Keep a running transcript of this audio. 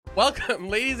Welcome,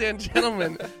 ladies and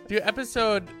gentlemen, to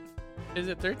episode, is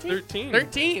it 13? 13.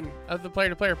 13 of the Player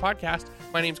to Player podcast.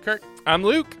 My name's Kirk, I'm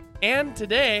Luke. and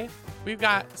today we've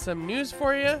got some news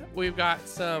for you. We've got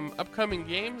some upcoming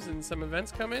games and some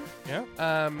events coming.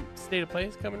 Yeah. State of Play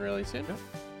is coming really soon.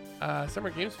 Summer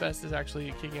Games Fest is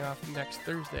actually kicking off next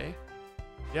Thursday.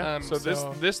 Yeah. So this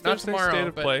not Thursday tomorrow, State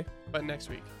of Play. but next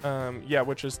week. Yeah,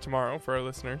 which is tomorrow for our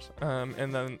listeners.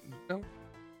 And then No.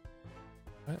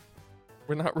 What?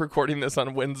 We're not recording this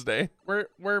on Wednesday.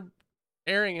 We're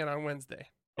airing it on Wednesday,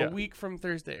 Yeah. a week from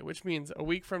Thursday, which means a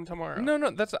week from tomorrow.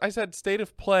 No, I said State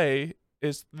of Play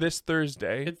is this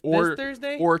Thursday It's or this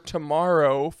Thursday? or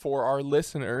tomorrow for our I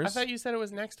listeners. thought you said it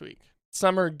was next week.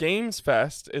 Summer Games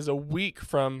Fest is a week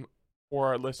from for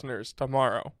our listeners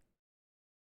tomorrow.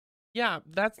 Yeah,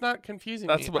 that's not confusing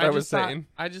That's me. what I was just thought- saying.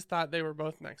 I just thought they were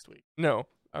both next week. No,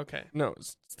 Okay.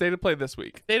 State of Play this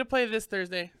week. State of Play this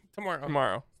Thursday, tomorrow.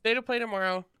 Tomorrow. State of Play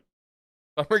tomorrow,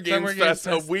 Summer Games Games Fest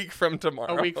Fest a week from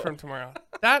tomorrow. a week from tomorrow.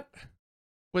 That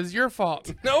was your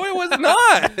fault. No, it was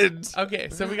not. Okay,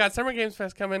 so we got Summer Games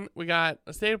Fest coming. We got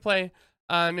a State of Play.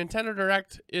 Nintendo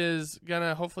Direct is going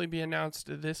to hopefully be announced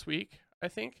this week, I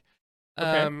think.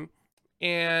 Okay.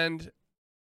 And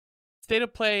State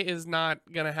of Play is not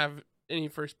going to have any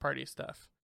first-party stuff.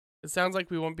 It sounds like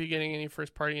we won't be getting any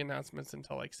first-party announcements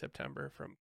until like September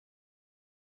from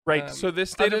Right. So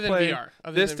this State other of than Play, VR.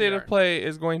 this State of Play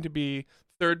is going to be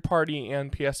third party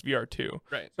and PSVR 2.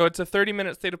 Right. So it's a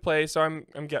 30-minute State of Play. So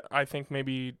I think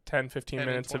maybe 10, 15 10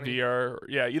 and minutes of 20. VR.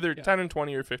 Yeah, either Yeah. 10 and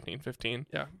 20 or 15.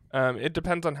 Yeah. It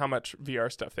depends on how much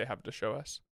VR stuff they have to show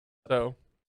us. So.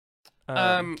 We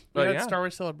but had yeah, Star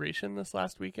Wars Celebration this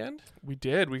last weekend. we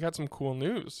did. We got some cool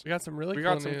news. We got some really We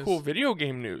cool got some news. cool video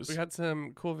game news. We got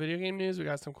some cool video game news. We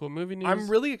got some cool movie news. I'm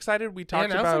really excited. We talked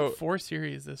They announced about like 4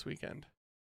 series this weekend.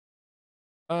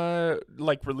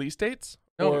 like release dates.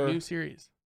 No, or... new series.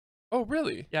 Oh,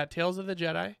 really? Yeah, Tales of the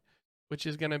Jedi, which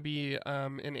is going to be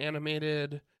an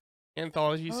animated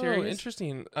anthology Oh, series.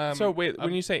 interesting. Um, So wait,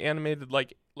 when you say animated,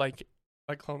 like Like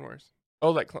Clone Wars.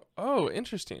 oh,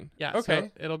 interesting. Yeah, Okay.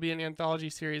 so it'll be an anthology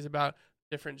series about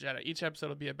different Jedi. Each episode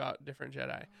will be about different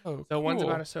Jedi. Oh, So one's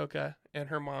cool. about Ahsoka, and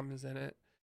her mom is in it.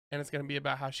 And it's going to be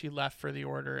about how she left for the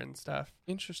Order and stuff.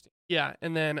 Interesting. Yeah,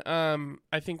 and then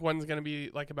I think one's going to be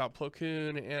like about Plo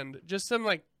Koon and just some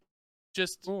like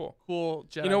just Cool. cool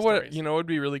Jedi You know what? stories. You know what would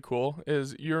be really cool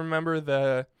is you remember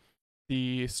the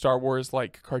Star Wars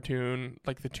like cartoon,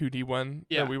 like the 2D one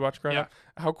Yeah. that we watched growing Yeah. up.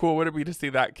 How cool would it be to see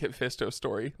that Kit Fisto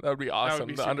story? That would be awesome.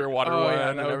 be The super- underwater oh, one yeah,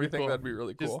 and that would be everything. cool. That'd be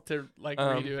really cool. Just to like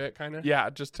Um, redo it kind of. Yeah,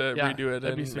 just to Yeah, redo it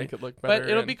that'd be and sweet. make it look better. But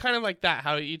it'll and- be kind of like that,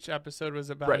 how each episode was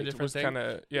about a right. It different was thing. kind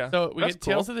of So we That's get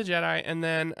Tales cool. of the Jedi, and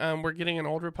then we're getting an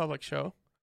Old Republic show.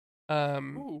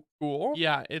 Ooh, cool.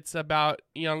 Yeah, it's about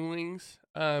younglings.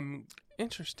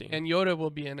 Interesting. And Yoda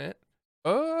will be in it.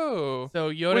 oh, So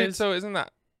Yoda wait. is So isn't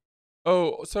that?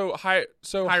 Oh, so High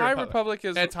Republic. Republic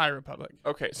is it's High Republic.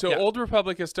 okay. So Yeah. Old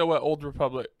Republic is still what Old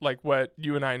Republic, like what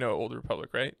you and I know Old Republic,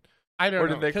 right? I don't Or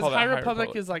know did they because call that High High Republic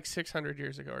Republic? is like 600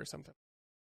 years ago or something.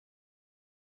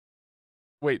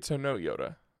 Wait, so no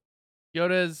Yoda.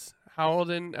 Yoda's how old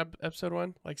in episode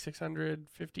 1? Like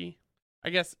 650, I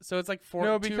guess. So it's like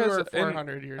No, because 200 or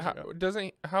 400 years How,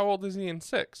 ago. how old is he in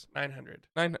 6? 900.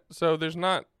 9. So there's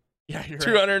not Yeah, you're right.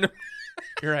 200.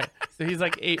 You're right. So he's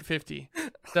like 850.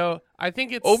 So I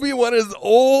think it's. Obi-Wan is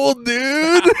old,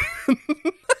 dude.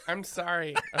 I'm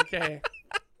sorry. Okay.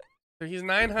 So he's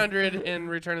 900 in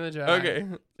Return of the Jedi. Okay.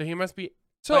 So he must be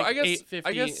So like I guess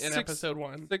 850 in episode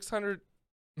 1. 600.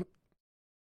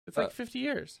 It's like 50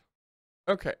 years.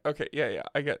 Okay. Yeah.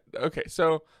 I get. Okay.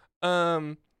 So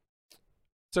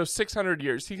 600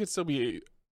 years. He could still be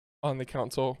on the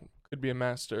council. Could be a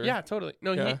master. Yeah, totally.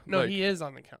 No, Yeah, he is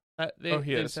on the count.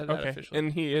 He is. Said that Okay. officially.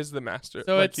 And he is the master.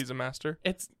 So like he's a master.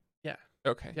 It's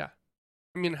Okay. yeah.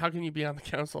 I mean, how can you be on the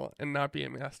council and not be a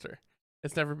master?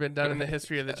 It's never been done in the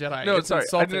history of the Jedi. No, It's sorry.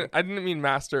 insulting. I didn't mean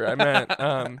master. I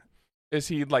meant is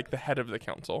he like the head of the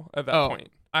council at that point?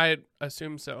 I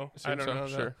assume so. I Assume don't so, know.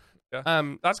 Sure.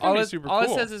 That's gonna be it, super all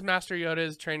cool. it says is Master Yoda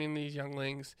is training these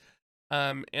younglings,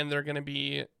 and they're gonna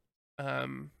be,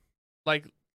 like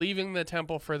leaving the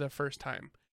temple for the first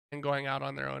time and going out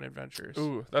on their own adventures.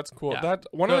 Ooh, that's cool. Yeah. That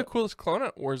one So- of the coolest Clone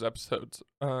Wars episodes.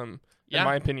 In Yeah.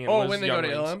 my opinion. Oh, was when they go to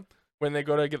Younglings. Ilum. When they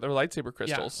go to get their lightsaber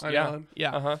crystals. Yeah. On Ilum.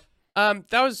 Yeah. Uh-huh.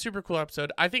 That was a super cool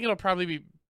episode. I think it'll probably be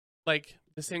like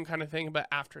the same kind of thing, but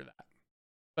after that.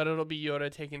 But it'll be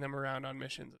Yoda taking them around on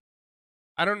missions.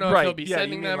 I don't know if he'll be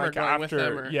sending them or going with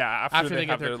them. Or, after they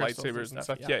get have their their crystals lightsabers and and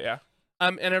stuff, stuff. yeah. Yeah.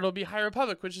 and it'll be High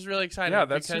Republic, which is really exciting. Yeah,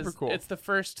 that's because super cool. It's the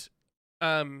first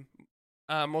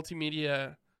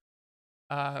multimedia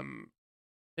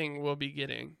thing we'll be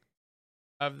getting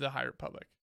of the High Republic.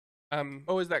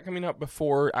 Is that coming out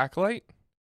before Acolyte?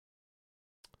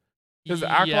 Because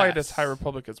Acolyte is High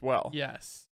Republic as well.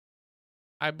 Yes.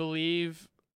 I believe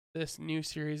this new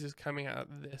series is coming out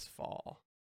this fall.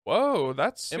 Whoa,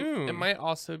 that's soon. It might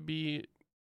also be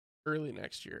early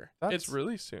next year. It's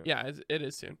really soon. Yeah, it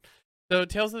is soon. So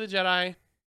Tales of the Jedi,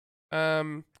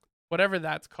 whatever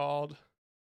that's called,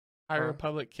 High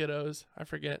Republic Kiddos, I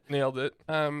forget. Nailed it.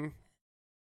 I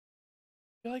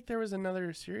feel like there was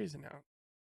another series announced.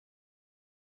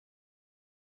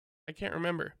 I can't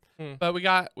remember. But we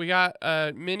got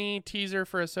a mini teaser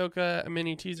for Ahsoka, a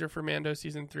mini teaser for Mando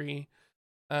season 3.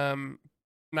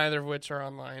 Neither of which are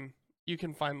online. You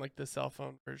can find like the cell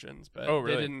phone versions, but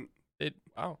really? they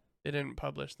didn't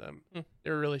publish them.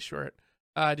 They were really short.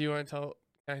 Can I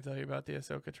tell you about the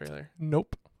Ahsoka trailer?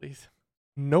 Nope. Please.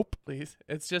 Nope. Please.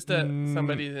 It's just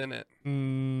somebody's in it.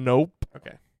 Nope.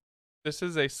 Okay. This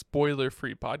is a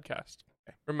spoiler-free podcast.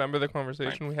 Okay. Remember the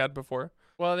conversation we had before?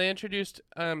 Well, they introduced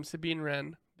Sabine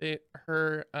Wren,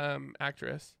 her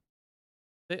actress.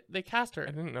 They cast her.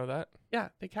 I didn't know that. Yeah,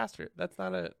 they cast her. That's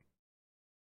not a.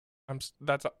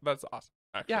 That's awesome.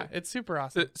 Actually. Yeah, it's super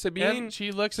awesome. Sabine, and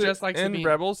she looks just like Sabine. In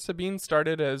Rebels, Sabine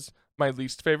started as my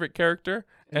least favorite character,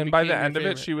 and by the end of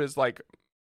it, she was like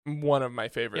one of my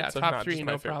favorites. Yeah, top 3,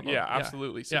 no problem. Yeah,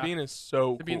 absolutely. Sabine is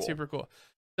so Sabine's super cool.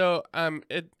 So,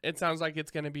 it sounds like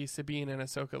it's gonna be Sabine and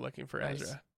Ahsoka looking for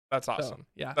Ezra. That's awesome. So,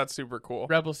 yeah, that's super cool.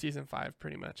 Rebel season 5,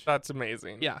 pretty much. That's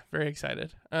amazing. Yeah, very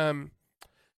excited.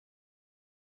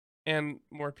 And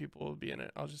more people will be in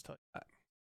it. I'll just tell you that.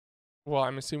 Well,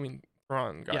 I'm assuming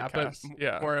Thrawn got cast.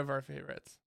 But more of our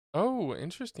favorites. Oh,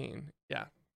 interesting. Yeah.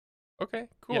 Okay,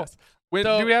 cool. Yes.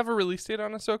 Do we have a release date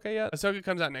on Ahsoka yet? Ahsoka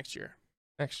comes out next year.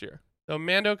 Next year. So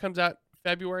Mando comes out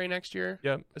February next year.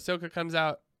 Yep. Ahsoka comes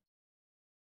out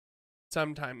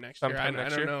sometime next year. I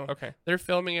don't know. Okay. They're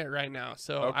filming it right now,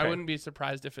 so I wouldn't be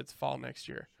surprised if it's fall next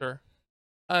year. Sure.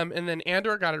 And then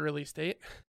Andor got a release date.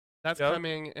 That's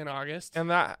coming in August. And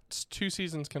that's 2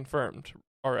 seasons confirmed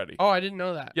already. Oh, I didn't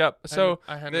know that. Yep. So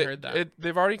I hadn't heard that.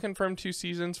 They've already confirmed 2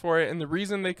 seasons for it, and the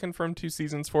reason they confirmed 2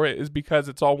 seasons for it is because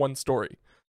it's all one story.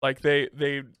 Like they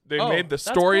made the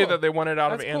story that they wanted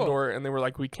out of Andor, and they were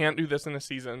like, we can't do this in a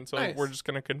season, so we're just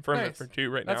gonna confirm it for 2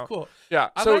 now. That's cool. Yeah.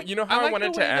 So you know how I want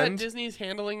it to end. That Disney's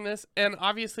handling this, and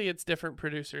obviously it's different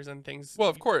producers and things. Well,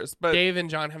 of course, but Dave and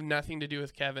John have nothing to do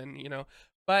with Kevin,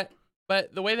 But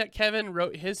the way that Kevin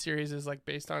wrote his series is like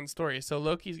based on story. So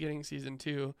Loki's getting season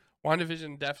 2.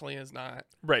 WandaVision definitely is not.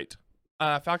 Right.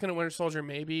 Falcon and Winter Soldier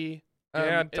maybe.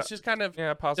 It's just kind of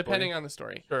possibly depending on the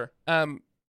story. Sure.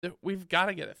 We've got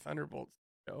to get a Thunderbolts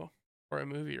show or a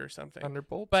movie or something.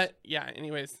 Thunderbolts. But yeah,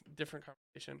 anyways, different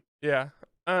conversation. Yeah.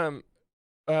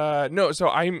 No. So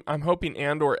I'm hoping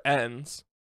Andor ends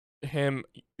him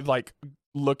like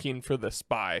looking for the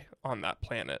spy on that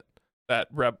planet that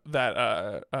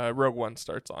Rogue One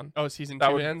starts on. Oh, season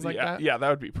 2 ends like that. Yeah, that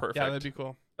would be perfect. Yeah, that'd be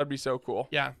cool. That'd be so cool.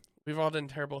 Yeah. We've all done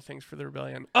terrible things for the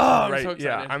rebellion. Oh, I'm so excited.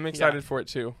 Yeah, I'm excited for it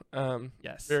too.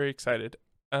 Yes. Very excited.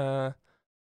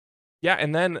 Yeah,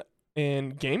 and then in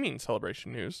gaming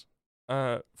celebration news,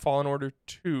 Fallen Order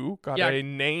 2 got a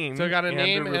name. So it got a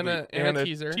name and a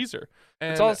teaser.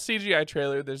 And it's all CGI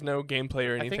trailer. There's no gameplay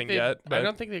or anything yet. But I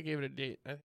don't think they gave it a date.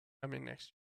 I mean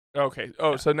next year. Okay.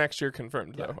 Oh, so next year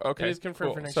confirmed though. Okay. It is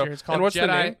confirmed for next year. It's called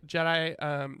Jedi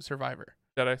Survivor.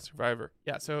 Jedi Survivor.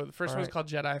 Yeah, so the first one's called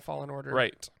Jedi Fallen Order.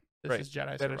 Right. This is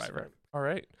Jedi Survivor. All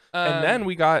right. And then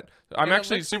we got I'm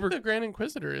actually super the Grand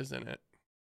Inquisitor is in it.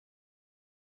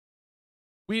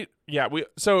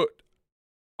 So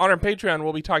on our Patreon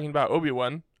we'll be talking about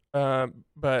Obi-Wan.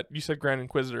 But you said Grand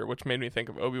Inquisitor, which made me think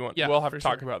of Obi-Wan. Yeah, we'll have to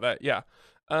talk about that. Yeah.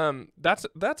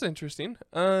 That's interesting.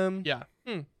 Yeah.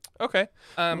 Okay.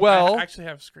 Well, I actually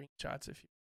have screenshots if you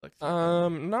look through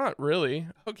them. Not really.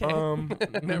 Okay.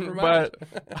 Never mind.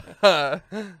 But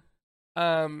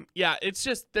yeah, it's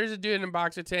just there's a dude in a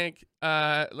boxer tank.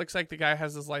 Looks like the guy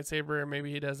has his lightsaber,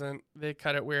 maybe he doesn't. They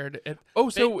cut it weird.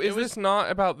 Is this not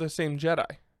about the same Jedi?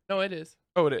 No, it is.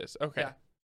 Oh, it is. Okay.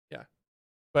 Yeah.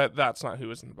 But that's not who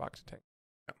was in the boxer tank.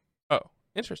 No. Oh,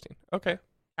 interesting. Okay.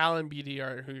 Cal and BD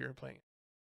are who you're playing.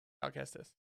 Cal Kestis.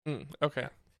 Okay.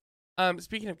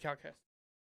 Speaking of Cal Kestis,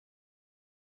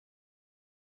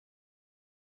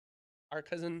 our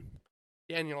cousin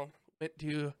Daniel went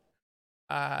to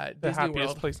the Disney happiest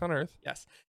World. place on earth. Yes.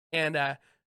 And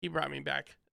he brought me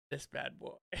back this bad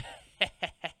boy.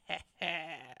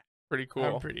 Pretty cool.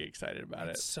 I'm pretty excited about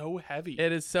it. It's so heavy.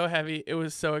 It is so heavy. It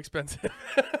was so expensive.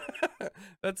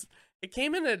 It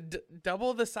came in a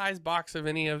double the size box of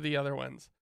any of the other ones,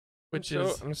 which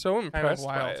I'm so impressed kind of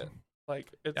wild. by it.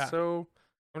 Like it's so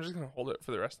I'm just gonna hold it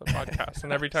for the rest of the podcast,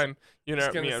 and every time you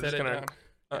know me, I'm just gonna.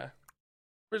 Yeah.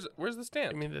 Where's the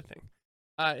stand? Give me the thing.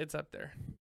 It's up there.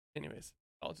 Anyways,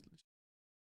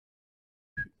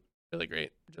 really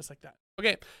great, just like that.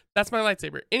 Okay, that's my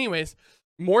lightsaber. Anyways,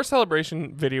 more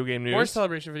Celebration video game news.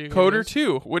 Coder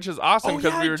 2, which is awesome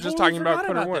because we were just talking about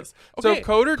Coder 1. Okay, so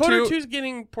Coder 2 is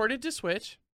getting ported to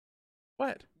Switch.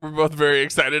 What? We're both very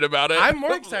excited about it. I'm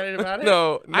more excited about it.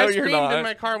 No, I you're not. I screamed in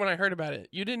my car when I heard about it.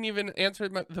 You didn't even answer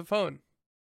the phone.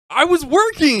 I was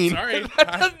working. Sorry.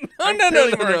 I'm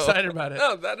more excited about it.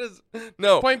 No, that is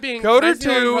no. Point being, Coder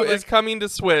 2 is coming to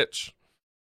Switch.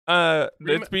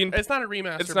 It's not a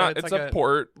remaster. It's not. It's like a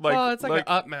port. It's like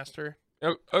an upmaster.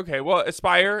 Okay, well,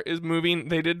 Aspire is moving.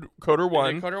 They did Coder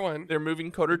 1. They're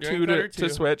moving Coder 2 to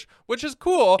Switch, which is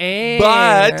cool.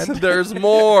 But there's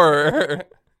more.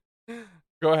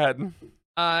 Go ahead.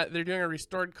 They're doing a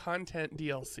restored content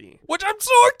DLC, which I'm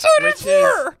so excited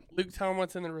for. Luke, tell them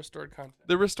what's in the restored content.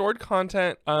 The restored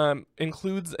content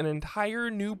includes an entire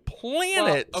new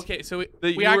planet. Well, okay, so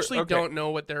we actually don't know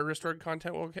what their restored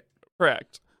content will get.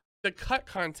 Correct. The cut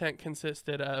content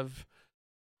consisted of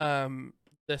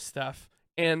this stuff,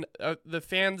 and the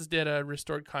fans did a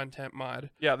restored content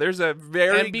mod. Yeah, there's a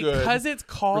very good because it's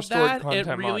called that, it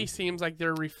really mod. Seems like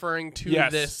they're referring to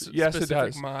this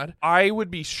specific mod. I would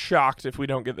be shocked if we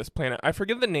don't get this planet. I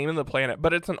forget the name of the planet,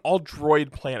 but it's an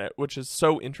all-droid planet, which is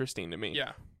so interesting to me.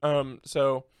 Yeah. I'm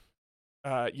so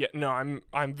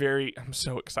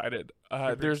excited.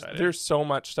 There's so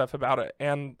much stuff about it,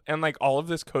 and like all of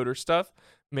this Coder stuff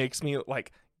makes me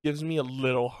like gives me a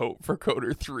little hope for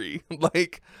Coder 3.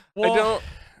 Like, well, I don't.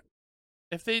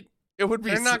 If they're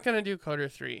not gonna do Coder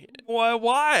 3.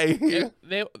 Why?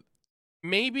 They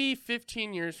maybe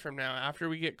 15 years from now, after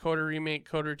we get Coder remake,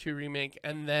 Coder 2 remake,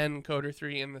 and then Coder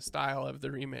 3 in the style of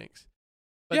the remakes.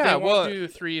 But they won't do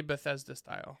 3 Bethesda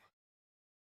style.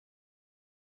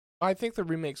 I think the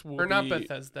remakes will be... Or not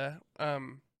Bethesda.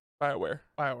 BioWare.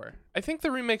 I think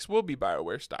the remakes will be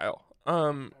BioWare style. I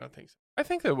don't think so. I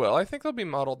think they will. I think they'll be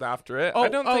modeled after it. I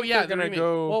don't think they're going to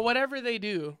go... Well, whatever they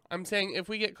do, I'm saying if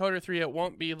we get Coder 3, it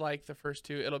won't be like the first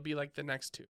 2. It'll be like the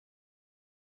next 2.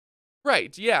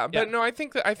 Right, yeah. But no, I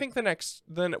think the next...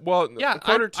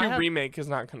 Coder 2 remake is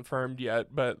not confirmed yet,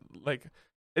 but like...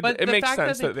 It makes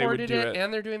sense that they would do it.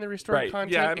 And they're doing the restored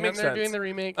content, and they're doing the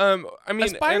remake. I mean,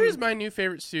 Aspire is my new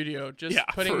favorite studio, just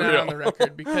putting that on the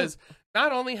record, because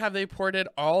not only have they ported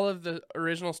all of the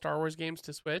original Star Wars games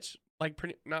to Switch, like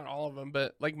not all of them,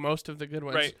 but like most of the good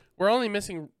ones. Right. We're only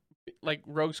missing like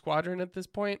Rogue Squadron at this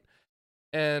point,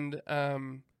 and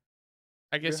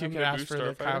I guess you could ask for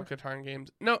the Kyle Katarn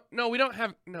games. No, we don't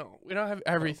have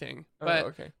everything,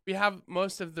 but we have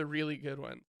most of the really good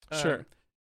ones. Sure.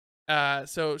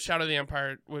 So Shadow of the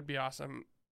Empire would be awesome,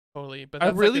 totally. But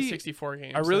that's like a 64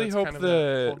 game. I really hope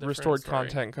the restored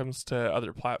content comes to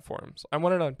other platforms. I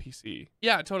want it on PC.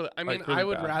 Yeah, totally. I mean, I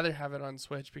would rather have it on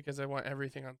Switch because I want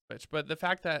everything on Switch. But the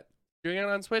fact that doing it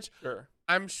on Switch,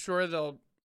 I'm sure they'll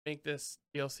make this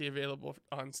DLC available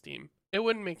on Steam. It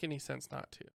wouldn't make any sense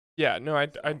not to. Yeah, no, I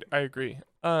agree.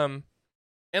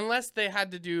 Unless they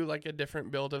had to do like a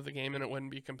different build of the game and it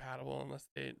wouldn't be compatible unless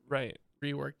they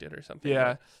reworked it or something.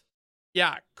 Yeah.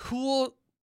 Yeah, cool,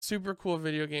 super cool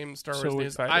video game Star Wars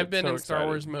news. I've been in Star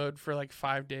Wars mode for like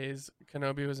 5 days.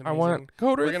 Kenobi was amazing. I want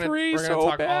Coder 3 We're gonna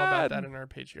talk bad. all about that in our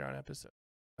Patreon episode.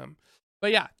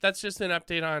 But yeah, that's just an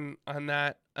update on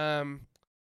that.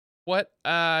 What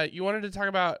you wanted to talk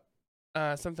about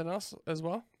something else as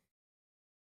well?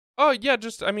 Oh yeah,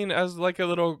 just as like a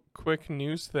little quick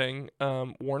news thing,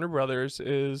 Warner Brothers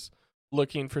is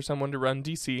looking for someone to run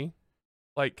DC.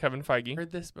 Like Kevin Feige.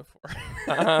 Heard this before.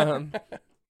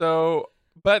 So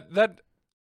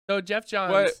Jeff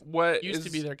Johns what used to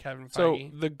be their Kevin Feige. So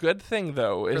the good thing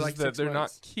though is like that they're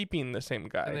not keeping the same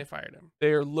guy. And they fired him.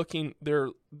 They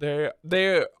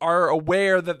are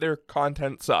aware that their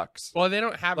content sucks. Well, they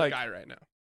don't have a guy right now.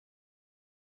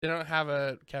 They don't have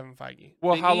a Kevin Feige.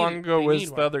 Well, how long ago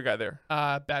was the other guy there?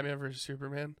 Batman vs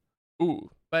Superman. Ooh.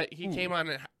 But he came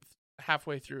on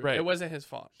halfway through. Right. It wasn't his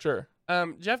fault. Sure.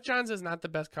 Jeff Johns is not the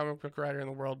best comic book writer in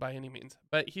the world by any means,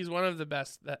 but he's one of the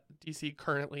best that DC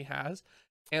currently has.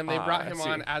 And they brought him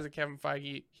on as a Kevin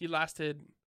Feige. He lasted,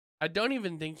 I don't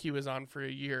even think he was on for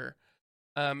a year.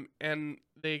 And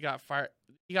they got fired.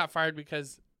 He got fired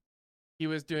because he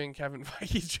was doing Kevin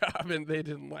Feige's job and they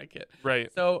didn't like it.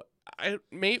 Right. So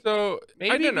maybe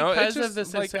I don't know. Because of the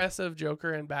success of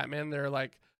Joker and Batman, they're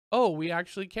like, oh, we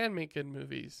actually can make good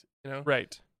movies, you know?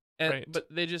 Right. But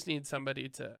they just need somebody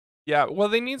to. Yeah, well,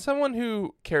 they need someone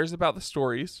who cares about the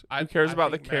stories, who cares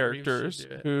about the characters,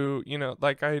 who,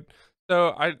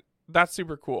 that's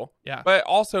super cool. Yeah. But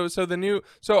also,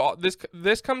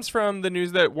 this comes from the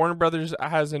news that Warner Brothers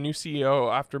has a new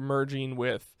CEO after merging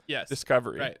with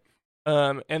Discovery. Right.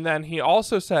 And then he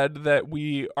also said that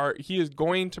he is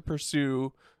going to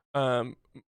pursue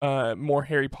more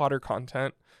Harry Potter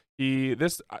content.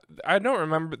 I don't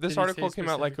remember. This article came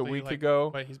out like a week ago.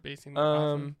 What he's basing that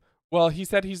off of? Well, he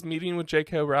said he's meeting with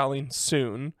J.K. Rowling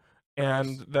soon,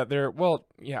 and that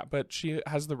but she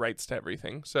has the rights to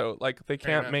everything, so like they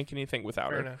can't make anything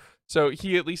without her. So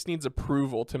he at least needs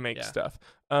approval to make stuff.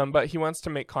 But he wants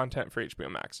to make content for HBO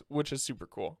Max, which is super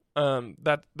cool.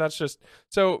 That's just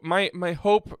so my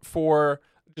hope for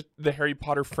the Harry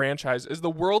Potter franchise is the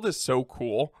world is so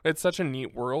cool. It's such a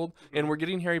neat world, and we're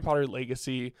getting Harry Potter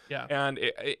Legacy. Yeah. And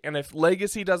if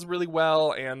Legacy does really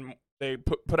well and they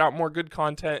put out more good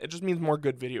content, it just means more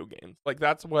good video games. Like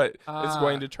that's what it's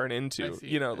going to turn into.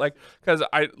 You know, like because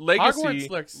Legacy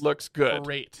looks good.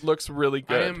 Great. Looks really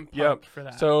good. I am pumped for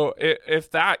that. So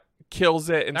if that kills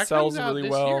it and that sells really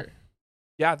well. Year.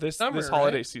 Yeah, this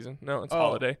holiday right? season. No, it's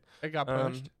holiday. It got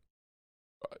pushed.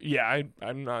 Yeah,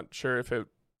 I'm not sure if it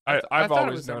I've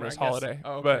always known as holiday.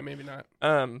 Oh, okay, but maybe not.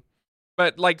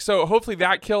 But like, so hopefully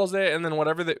that kills it, and then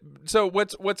whatever so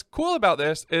what's cool about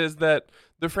this is that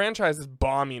the franchise is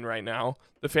bombing right now.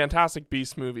 The Fantastic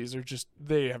Beasts movies are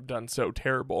they have done so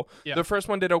terrible. Yeah. The first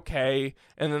one did okay,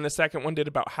 and then the second one did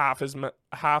about half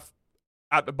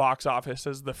at the box office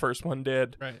as the first one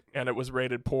did, right? And it was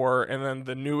rated poor. And then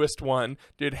the newest one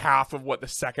did half of what the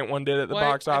second one did at the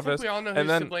box office. I think we all know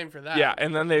who's to blame for that. Yeah,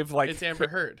 and then they've it's Amber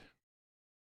Heard.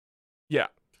 Yeah.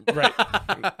 Right.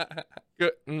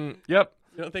 Good. Yep.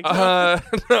 You don't think so?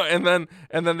 No, and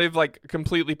then they've like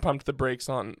completely pumped the brakes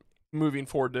on moving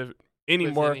forward to any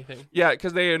more. Yeah,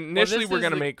 because they initially were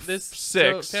gonna make 5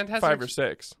 or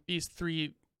 6. Beast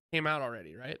 3 came out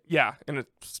already, right? Yeah, and it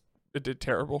did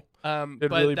terrible. But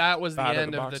really that was the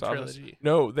end of the trilogy. Office.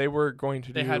 No, they were going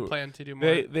to They had planned to do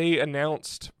more. They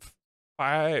announced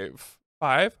 5.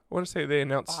 I want to say they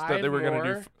announced that they were going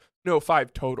to do. No,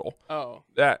 5 total. Oh.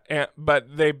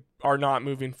 But they are not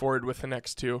moving forward with the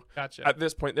next 2. Gotcha. At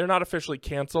this point, they're not officially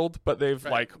canceled, but they've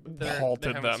halted they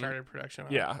haven't them. Started production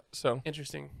on yeah. So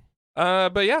interesting.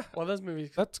 But yeah. Well, those movies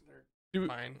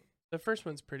fine. The first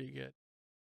one's pretty good.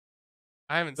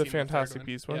 I haven't seen the Fantastic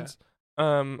Beasts ones.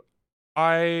 Yeah.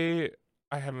 I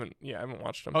haven't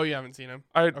watched them. Oh, you haven't seen them?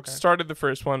 I started the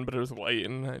first one, but it was late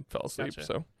and I fell asleep. Gotcha.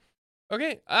 So.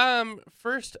 Okay.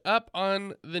 First up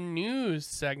on the news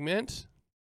segment,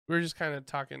 we're just kind of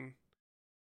talking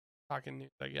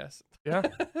news, I guess. Yeah.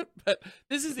 But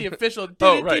this is the official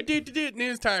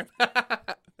news time.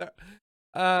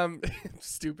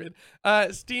 Stupid.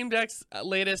 Steam Deck's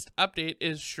latest update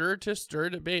is sure to stir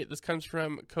debate. This comes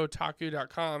from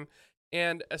Kotaku.com.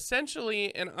 And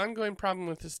essentially, an ongoing problem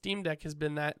with the Steam Deck has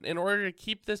been that in order to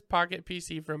keep this pocket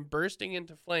PC from bursting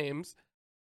into flames,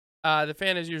 the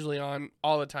fan is usually on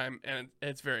all the time, and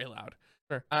it's very loud.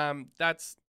 Sure.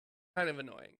 That's kind of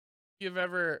annoying. If you've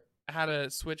ever had a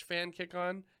Switch fan kick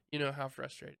on, you know how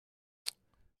frustrating.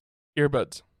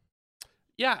 Earbuds.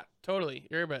 Yeah, totally.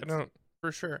 Earbuds.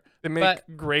 For sure. They make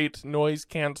great noise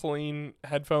canceling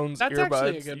headphones. That's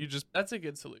earbuds. Actually that's a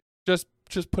good solution.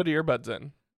 Just put earbuds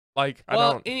in. Like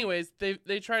anyways,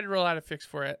 they tried to roll out a fix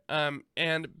for it.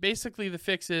 And basically the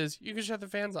fix is you can shut the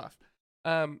fans off.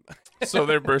 So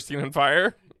they're bursting in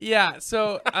fire? Yeah.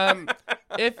 So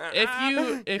if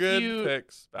you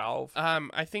fix, Valve.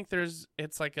 I think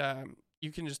it's like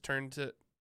you can just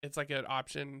it's like an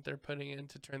option they're putting in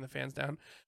to turn the fans down.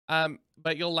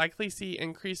 But you'll likely see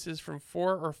increases from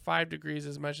 4 or 5 degrees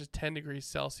as much as 10 degrees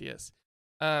Celsius.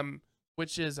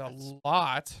 Which is a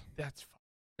lot. That's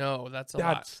a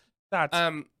lot.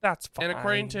 That's fine. And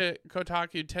according to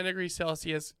Kotaku, 10 degrees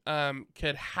Celsius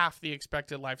could half the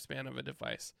expected lifespan of a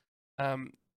device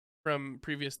from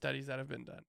previous studies that have been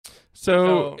done.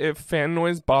 So if fan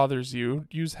noise bothers you,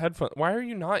 use headphones. Why are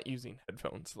you not using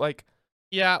headphones? Like,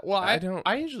 yeah, well,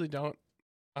 I usually don't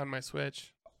on my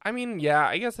Switch. I mean, yeah,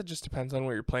 I guess it just depends on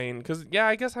what you're playing. Because, yeah,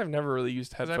 I guess I've never really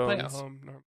used headphones. I play at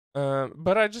home.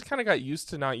 But I just kind of got used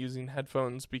to not using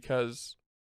headphones because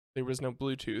there was no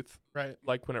Bluetooth, right?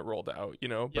 Like when it rolled out, you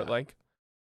know. Yeah. But like,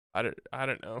 I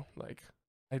don't know. Like,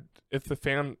 if the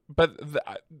fan, but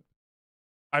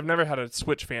I've never had a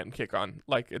Switch fan kick on.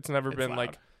 Like, it's never been loud.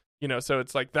 Like, you know. So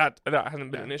it's like that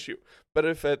hasn't been an issue. But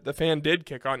if the fan did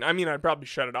kick on, I mean, I'd probably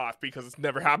shut it off because it's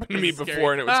never happened to me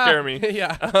before, and it would scare me.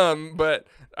 Yeah. But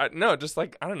no, just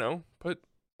like I don't know.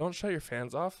 Don't shut your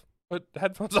fans off. Put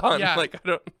headphones on. Yeah. Like I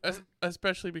don't.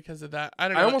 Especially because of that. I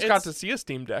don't know. I almost got to see a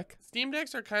Steam Deck. Steam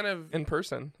Decks are kind of in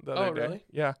person the other day. Really?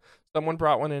 Yeah. Someone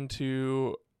brought one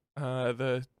into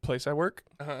the place I work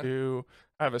to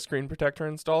have a screen protector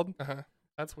installed.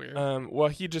 That's weird. Well,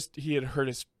 he had hurt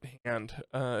his hand.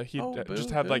 He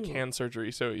just had like hand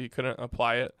surgery, so he couldn't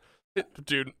apply it.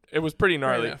 Dude, it was pretty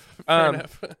gnarly. Fair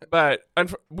enough. But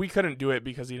we couldn't do it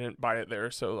because he didn't buy it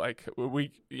there. So like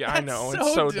I know That's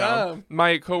it's so dumb.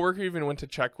 My coworker even went to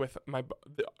check with my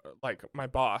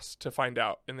boss to find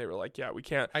out, and they were like, "Yeah, we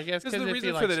can't." I guess because the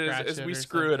reason for that is we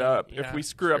screw it up. Yeah, if we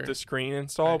screw up the screen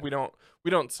install, we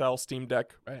don't sell Steam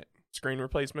Deck screen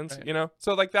replacements,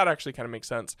 so like that actually kind of makes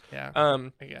sense. I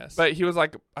guess. But he was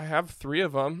like, I have 3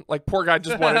 of them. Like, poor guy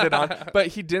just wanted it on, but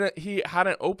he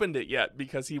hadn't opened it yet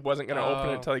because he wasn't going to open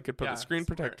it until he could put the screen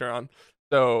protector on.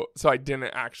 So I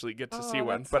didn't actually get to see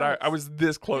one, but I was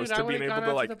this close to being able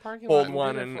to like hold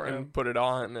one and put it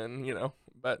on, and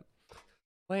but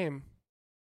lame.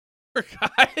 Poor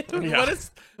guy.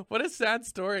 What a sad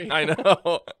story. I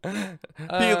know.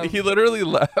 He literally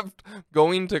left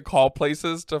going to call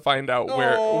places to find out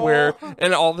where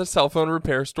and all the cell phone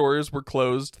repair stores were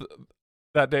closed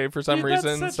that day for some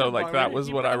reason. So like that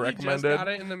was what I recommended. Just got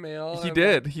it in the mail. He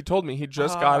did. He told me he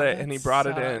just got it and he brought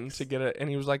it in to get it, and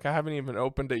he was like, I haven't even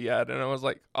opened it yet, and I was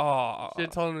like, oh. Should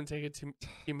have told him to take it to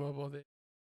T-Mobile.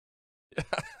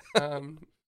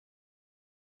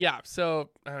 Yeah. So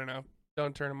I don't know.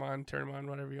 Don't turn them on,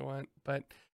 whatever you want. But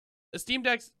the Steam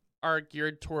Decks are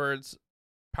geared towards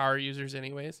power users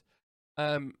anyways.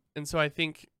 And so I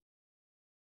think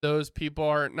those people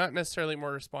are not necessarily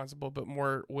more responsible, but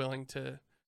more willing to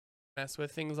mess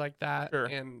with things like that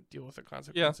and deal with the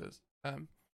consequences.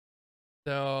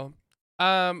 Marvel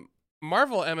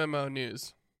MMO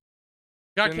news.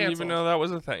 Got Didn't even know that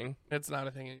was a thing. It's not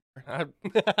a thing anymore.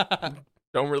 I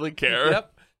don't really care.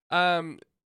 Yep.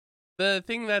 The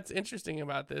thing that's interesting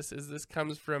about this is this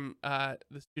comes from the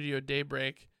studio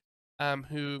Daybreak,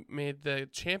 who made the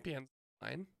Champions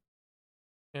line.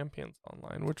 Champions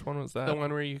Online. Which one was that? The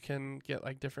one where you can get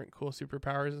like different cool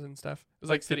superpowers and stuff. It was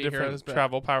like City Heroes, but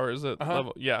travel powers at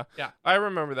level. Yeah. I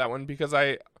remember that one because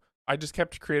I just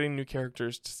kept creating new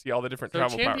characters to see all the different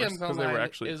travel powers because they were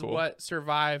actually is cool. What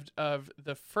survived of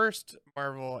the first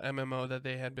Marvel MMO that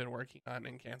they had been working on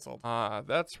and canceled.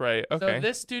 That's right. Okay. So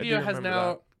this studio has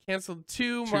now canceled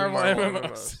 2 Marvel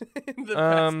MMOs in the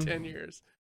past 10 years.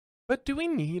 But do we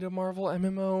need a Marvel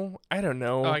MMO? I don't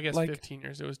know. Oh, I guess 15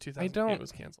 years. It was 2008. It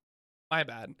was canceled. My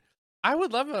bad. I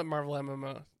would love a Marvel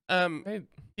MMO.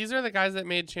 These are the guys that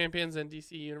made Champions and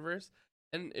DC Universe.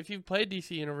 And if you've played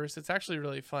DC Universe, it's actually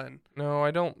really fun. No,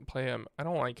 I don't play them. I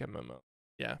don't like MMO.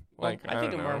 Yeah. Well, I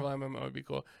think a Marvel MMO would be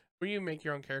cool. Where you make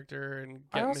your own character and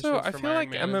get I feel like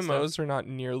MMOs are not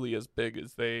nearly as big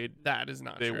as they were. That is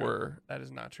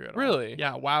not true at all. Really?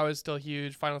 Yeah, WoW is still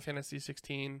huge. Final Fantasy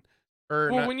 16.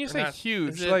 Well, when you say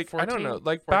huge, like 14? I don't know,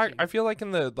 like 14? Back, I feel like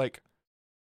in the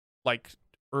like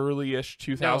early-ish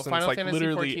 2000s, Final like Fantasy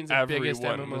literally 14's the everyone biggest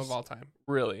MMO was of all time.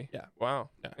 Really? Yeah. Wow.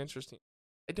 Yeah. Interesting.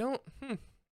 I don't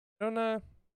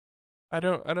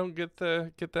get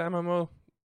the MMO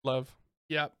love.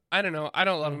 Yeah, I don't know. I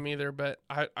don't love them either, but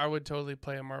I would totally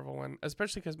play a Marvel one,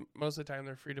 especially because most of the time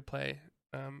they're free to play.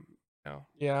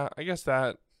 Yeah, I guess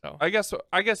that. So. I guess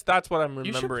that's what I'm remembering.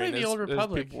 You should play the Old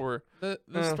Republic.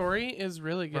 The story is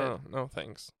really good. No,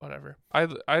 thanks. Whatever.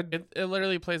 It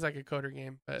literally plays like a coder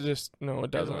game, but just no,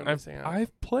 it doesn't.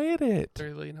 I've played it.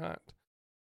 Clearly not.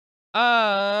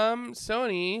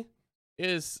 Sony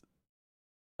is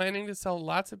planning to sell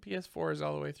lots of PS4s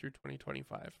all the way through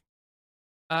 2025.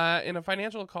 In a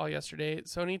financial call yesterday,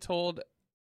 Sony told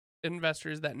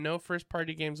investors that no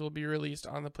first-party games will be released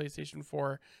on the PlayStation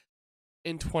 4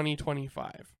 in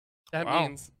 2025. That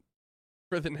means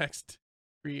for the next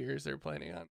 3 years, they're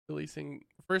planning on releasing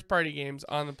first-party games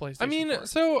on the PlayStation 4.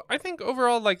 So I think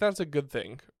overall, like, that's a good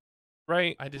thing,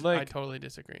 right? I totally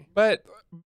disagree. But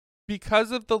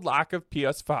because of the lack of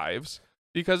PS5s,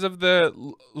 because of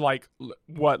the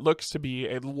what looks to be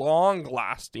a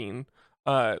long-lasting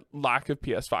lack of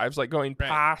PS5s, like going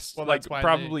past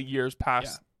probably years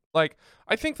past, like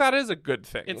I think that is a good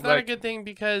thing. It's not a good thing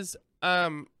because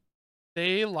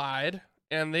they lied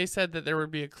and they said that there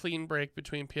would be a clean break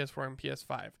between PS4 and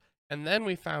PS5. And then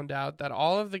we found out that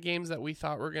all of the games that we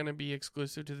thought were going to be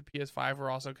exclusive to the PS5 were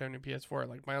also coming to PS4,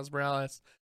 like Miles Morales,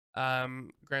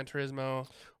 Gran Turismo.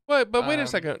 But wait a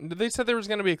second. They said there was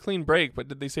going to be a clean break, but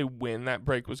did they say when that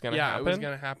break was going to happen? Yeah, it was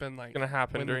going to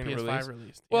happen during the PS5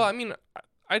 release. Well, I mean,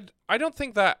 I don't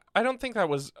think that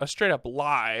was a straight up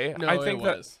lie. No, I think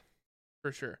it was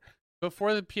for sure.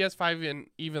 Before the PS5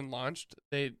 even launched,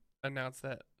 they announced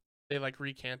that they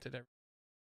recanted everything.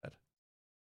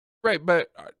 Right, but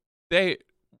there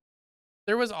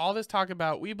was all this talk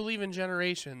about we believe in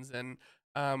generations and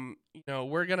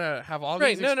we're gonna have all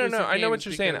right. these. No. I know what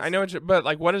you're saying. I know but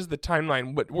like, what is the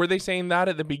timeline? What were they saying that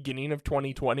at the beginning of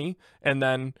 2020, and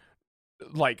then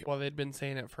like? Well, they'd been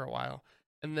saying it for a while,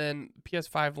 and then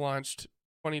PS5 launched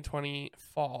 2020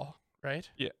 fall, right?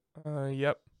 Yeah.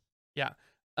 Yep. Yeah.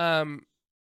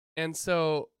 And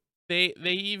so they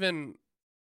even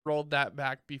rolled that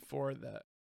back before the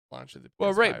launch of the PS5.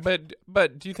 Well, right,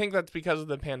 but do you think that's because of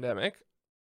the pandemic?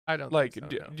 I don't like.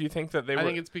 Think so, no. Do you think that they? I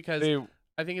think it's because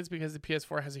the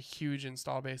PS4 has a huge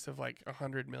install base of like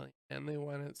 100 million, and they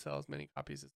want to sell as many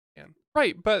copies as they can.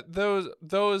 Right, but those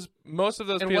most of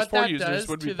those PS4 users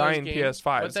would be buying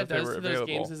PS5s if they were available. What that does to those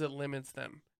games is it limits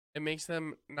them. It makes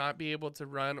them not be able to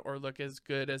run or look as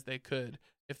good as they could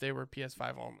if they were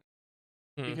PS5 only.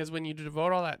 Because when you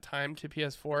devote all that time to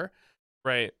PS4,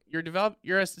 right,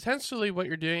 you're essentially what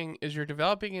you're doing is you're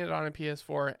developing it on a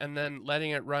PS4 and then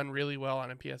letting it run really well on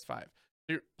a PS5.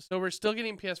 So we're still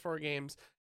getting PS4 games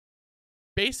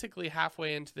basically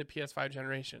halfway into the PS5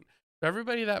 generation. So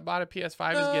everybody that bought a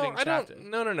PS5 is getting shafted.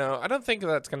 No. I don't think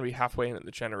that's going to be halfway into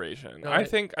the generation. No, I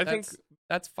think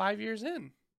that's 5 years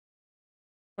in.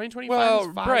 2025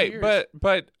 is 5 years.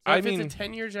 But so I mean, it's a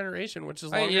 10-year generation, which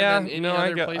is longer than any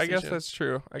other PlayStation. I guess that's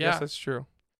true. I guess that's true.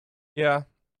 Yeah.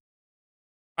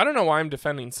 I don't know why I'm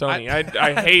defending Sony.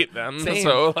 I hate them.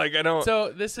 So like I don't.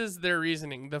 So this is their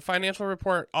reasoning. The financial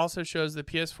report also shows the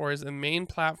PS4 is the main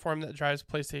platform that drives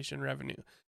PlayStation revenue.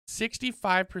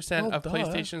 65% of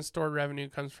PlayStation Store revenue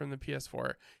comes from the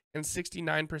PS4, and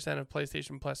 69% of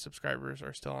PlayStation Plus subscribers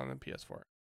are still on the PS4.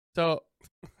 So,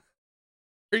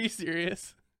 are you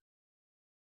serious?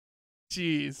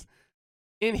 Jeez.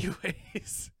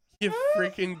 Anyways, you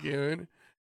freaking goon.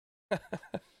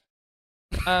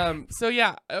 So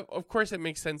yeah, of course it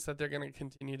makes sense that they're going to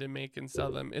continue to make and sell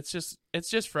them. It's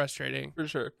just frustrating. For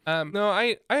sure. No,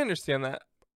 I understand that.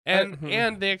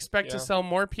 And they expect to sell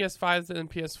more PS5s than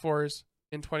PS4s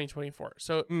in 2024.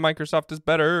 So Microsoft is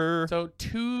better. So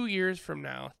 2 years from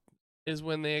now is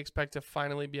when they expect to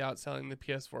finally be outselling the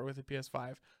PS4 with the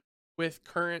PS5 with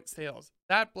current sales.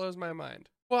 That blows my mind.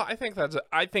 Well, I think that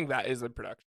is a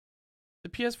production. The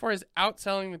PS4 is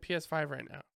outselling the PS5 right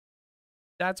now.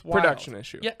 That's wild. Production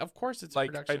issue. Yeah, of course it's a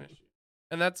production issue.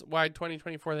 And that's why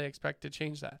 2024 they expect to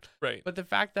change that. Right. But the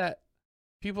fact that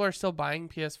people are still buying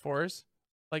PS4s,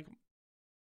 like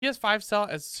PS5 sell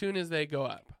as soon as they go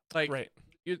up. Like right.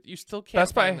 You still can't.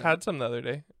 Best Buy had some the other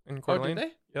day in Coeur d'Alene. Oh,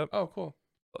 did they? Yep. Oh, cool.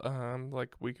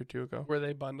 Like a week or two ago. Were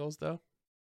they bundles though?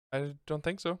 I don't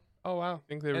think so. Oh wow. I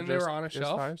think they were. And they were on a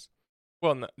shelf. PS5s.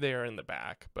 Well, no, they are in the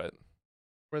back, but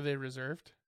were they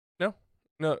reserved?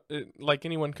 No. Like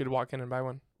anyone could walk in and buy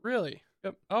one. Really?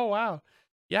 Yep. Oh wow.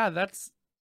 Yeah, that's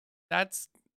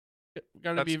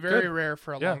going to be very rare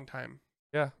for a long time.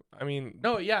 Yeah, I mean.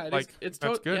 No, yeah, it's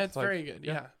good. Yeah, it's very good.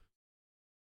 Yeah.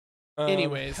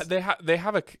 Anyways, they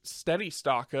have a steady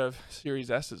stock of Series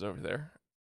S's over there.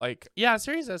 Like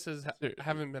Series S's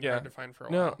haven't been hard to find for a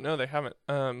while. No, they haven't.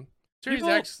 Series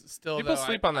X still. People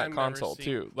sleep on that console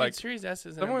too. Like Series S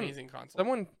is an amazing console.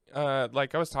 Someone,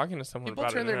 like I was talking to someone people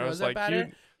about turn it, their and I was nose like, up at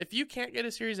it. If you can't get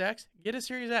a Series X, get a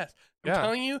Series S. I'm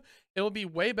telling you, it will be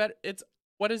way better. It's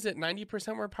what is it?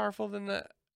 90% more powerful than the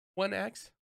One X.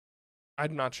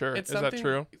 I'm not sure. Is that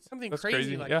true? Something That's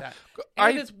crazy like that.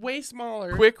 And it's way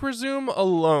smaller. Quick Resume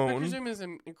alone. Quick Resume is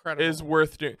incredible. Is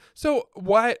worth doing. So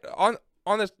why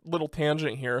on this little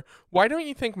tangent here? Why don't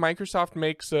you think Microsoft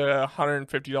makes a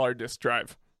 $150 disk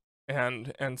drive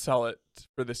and sell it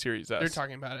for the Series S? They're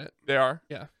talking about it. They are.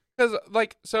 Yeah. Because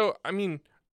I mean,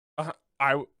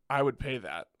 I would pay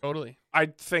that. Totally. I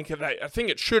think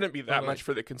it shouldn't be that much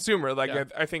for the consumer.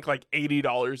 Like I think like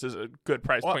 $80 is a good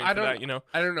price point for that. You know.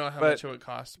 I don't know how much it would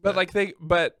cost. But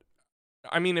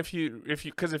I mean, if you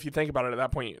think about it at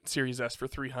that point, Series S for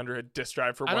 $300, disk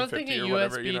drive for $150 or whatever. I don't think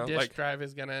a USB disk drive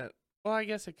is gonna. Well, I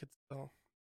guess it could still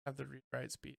have the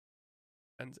read-write speed.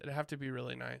 And it'd have to be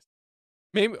really nice.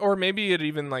 Maybe it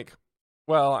even like.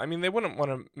 Well, I mean, they wouldn't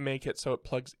want to make it so it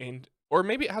plugs in, or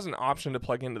maybe it has an option to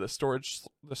plug into the storage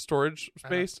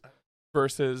space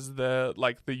versus the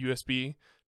USB.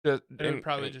 It would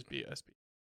probably just be USB.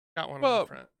 Got one on the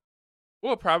front.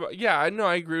 Well, probably. Yeah,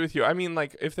 I agree with you. I mean,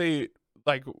 like if they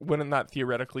wouldn't that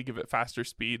theoretically give it faster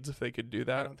speeds if they could do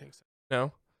that? I don't think so.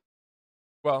 No.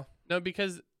 Well, no,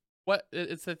 because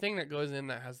it's the thing that goes in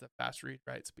that has the fast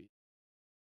read-write speed.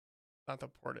 Not the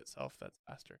port itself that's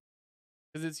faster.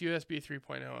 Because it's USB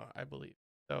 3.0, I believe.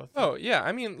 So. Oh yeah,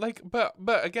 I mean, but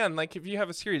again, like if you have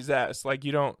a Series S,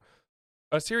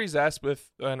 a Series S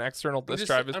with an external disk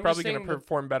drive is probably going to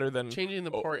perform better than changing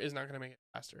the port is not going to make it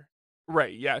faster.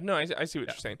 Right. Yeah. No, I see what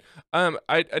you're saying.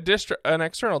 An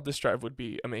external disk drive would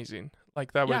be amazing.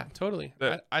 Like that would. Yeah, totally.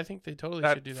 I think they totally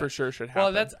should do that. For sure should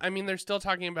happen. Well, they're still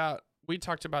talking about. We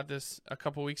talked about this a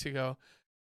couple weeks ago.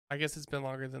 I guess it's been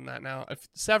longer than that now.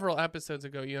 Several episodes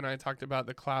ago, you and I talked about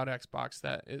the cloud Xbox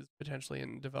that is potentially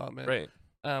in development. Right.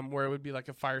 Where it would be like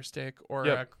a Fire Stick or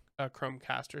a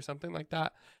Chromecast or something like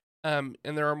that. And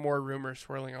there are more rumors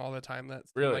swirling all the time that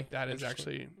like that is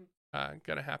actually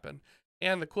going to happen.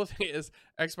 And the cool thing is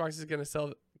Xbox is going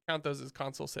to count those as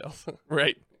console sales.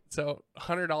 Right. So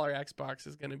 $100 Xbox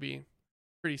is going to be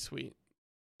pretty sweet.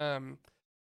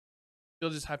 You'll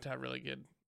just have to have really good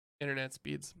internet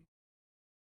speeds.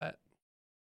 But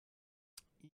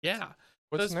yeah.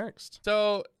 What's next?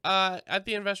 So at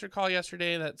the investor call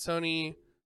yesterday that Sony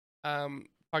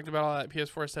talked about all that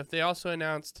PS4 stuff, they also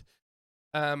announced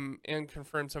and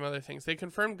confirmed some other things. They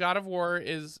confirmed God of War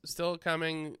is still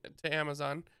coming to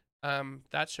Amazon.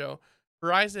 That show.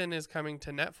 Horizon is coming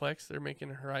to Netflix. They're making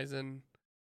Horizon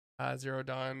Zero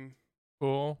Dawn.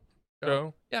 Cool.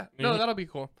 Show. Yeah. No, that'll be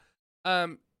cool.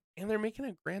 And they're making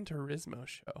a Gran Turismo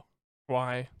show.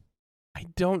 Why? I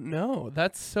don't know.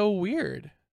 That's so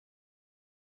weird.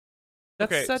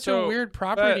 That's such a weird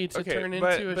property to turn into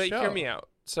a show. But hear me out.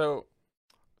 So,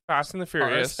 Fast and the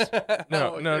Furious.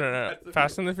 No.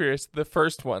 Fast and the Furious, the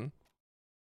first one.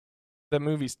 The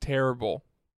movie's terrible.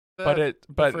 The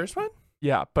first one?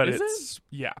 Yeah, but it's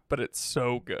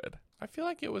so good. I feel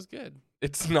like it was good.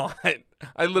 It's not.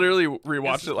 I literally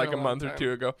rewatched it like a month or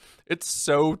two ago. It's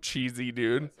so cheesy,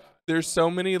 dude. There's so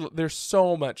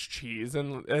much cheese,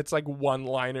 and it's like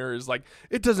one-liners like,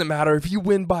 it doesn't matter if you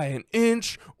win by an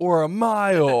inch or a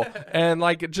mile. And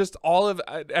like just all of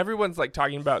everyone's like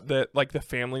talking about the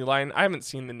family line. I haven't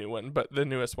seen the new one, but the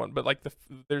newest one, but like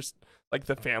there's like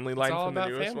the family line from the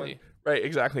newest one. Right,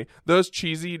 exactly. Those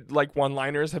cheesy like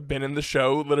one-liners have been in the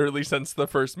show literally since the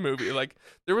first movie. Like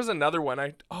there was another one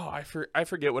I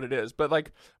forget what it is, but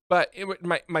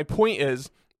my point is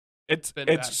it's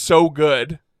so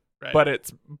good. Right.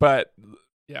 But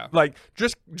yeah, like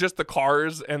just the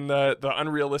cars and the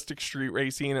unrealistic street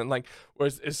racing and like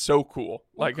is so cool.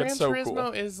 Well, like it's so cool.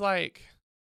 Gran Turismo is like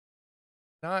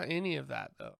not any of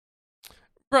that though.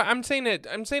 Bro, I'm saying it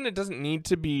doesn't need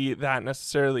to be that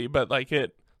necessarily, but like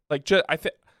it like just I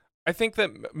think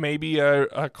that maybe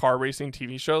a car racing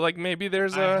TV show, like maybe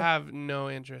there's I have no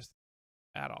interest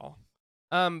at all.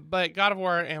 But God of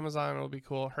War Amazon will be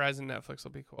cool. Horizon Netflix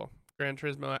will be cool. Gran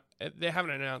Turismo, they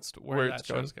haven't announced where that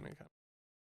show is going to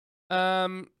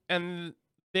come. And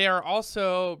they are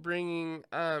also bringing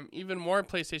even more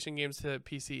PlayStation games to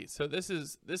PC. So this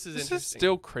is interesting. This is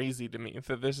still crazy to me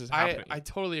that this is happening. I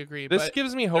totally agree. This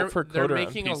gives me hope for Coder They're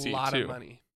making on PC a lot too. of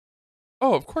money.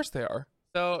 Oh, of course they are.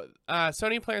 So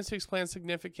Sony plans to expand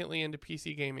significantly into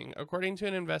PC gaming, according to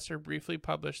an investor briefly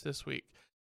published this week.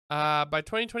 By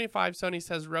 2025, Sony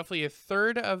says roughly a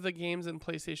third of the games in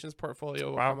PlayStation's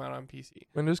portfolio will come out on PC.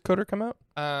 When does Coder come out?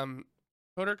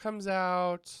 Coder comes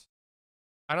out.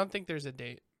 I don't think there's a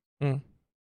date. I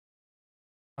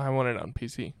want it on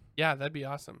PC. Yeah, that'd be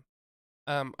awesome.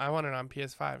 I want it on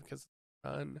PS5 because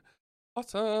it's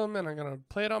awesome, and I'm gonna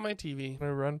play it on my TV.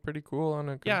 It'll run pretty cool on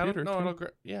a computer.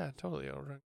 Totally, it'll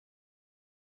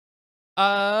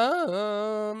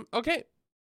run. Okay.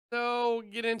 So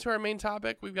get into our main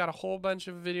topic. We've got a whole bunch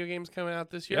of video games coming out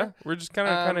this year. Yeah, we're just kind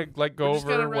of like go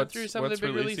over what's through some of the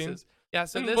big releasing. Releases. Yeah,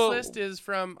 so this list is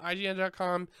from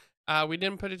IGN.com. We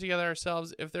didn't put it together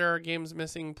ourselves. If there are games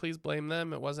missing, please blame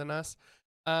them. It wasn't us.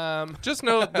 Just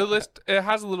know the list. It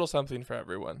has a little something for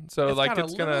everyone. So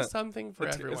it's gonna something for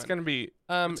everyone. It's gonna be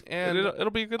and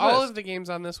it'll be a good all list. of the games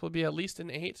on this will be at least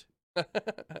an 8.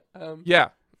 Yeah.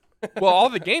 Well, all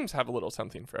the games have a little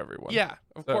something for everyone. Yeah,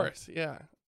 of course. Yeah.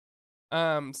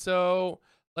 So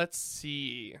let's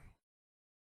see.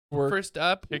 We're first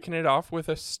up, kicking it off with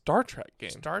a Star Trek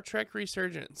game. Star Trek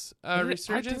Resurgence.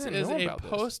 Resurgence is a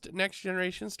post-Next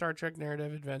Generation Star Trek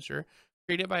narrative adventure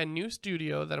created by a new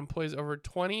studio that employs over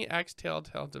 20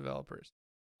 ex-Telltale developers.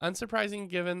 Unsurprising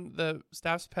given the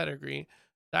staff's pedigree,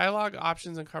 dialogue,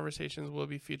 options, and conversations will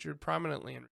be featured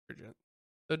prominently in Resurgence.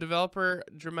 The developer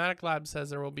Dramatic Lab says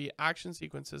there will be action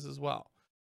sequences as well.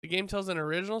 The game tells an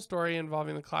original story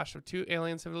involving the clash of two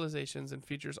alien civilizations and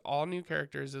features all new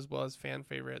characters as well as fan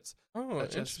favorites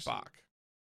such as Spock.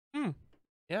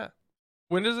 Yeah.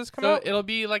 When does this come out? It'll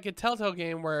be like a Telltale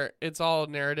game where it's all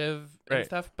narrative and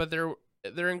stuff, but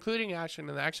they're including action,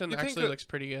 and the action actually looks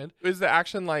pretty good. Is the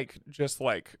action like just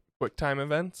like quick time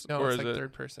events? No, or it's is like it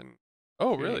third person.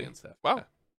 Oh, really? And stuff. Wow,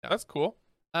 yeah. That's cool.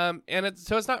 And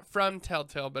it's not from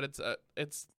Telltale, but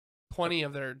it's 20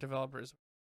 of their developers.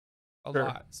 a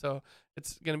lot. So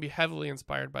it's going to be heavily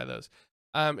inspired by those.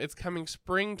 It's coming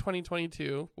spring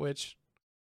 2022, which,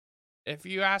 if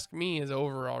you ask me, is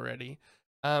over already.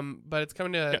 But it's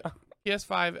coming to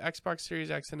PS5, Xbox Series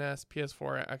X and S,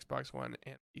 PS4, Xbox One,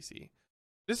 and PC.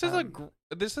 This is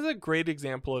a great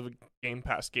example of a Game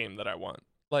Pass game that I want.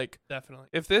 Like, definitely.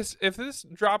 If this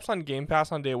drops on Game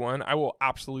Pass on day one, I will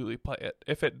absolutely play it.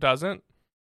 If it doesn't,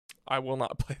 I will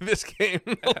not play this game.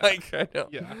 Like, I know.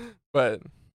 Yeah. But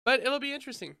it'll be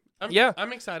interesting.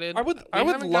 I'm excited. I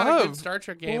would love good Star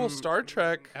Trek game. Cool Star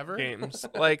Trek ever games.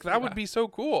 Like, that would be so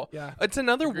cool. Yeah. It's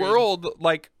another world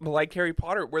like Harry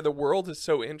Potter, where the world is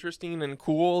so interesting and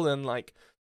cool, and like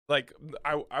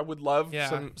I would love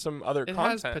some other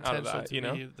content out of that, you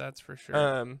know? That's for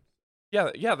sure.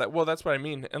 That's what I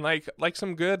mean. And like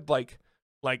some good like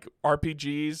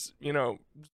RPGs, you know,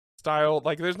 style.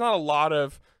 Like, there's not a lot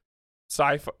of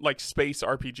sci-fi, like, space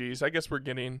RPGs. I guess we're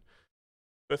getting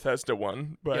Bethesda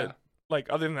one, but like,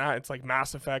 other than that, it's like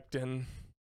Mass Effect, and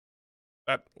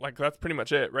that's pretty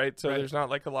much it, right? So there's not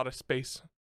like a lot of space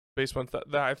ones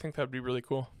that I think that would be really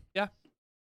cool. Yeah.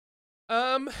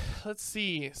 Let's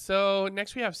see. So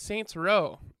next we have Saints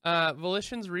Row.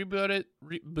 Volition's rebooted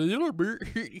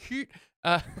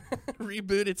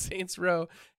Saints Row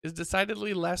is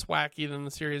decidedly less wacky than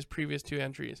the series' previous two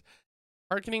entries.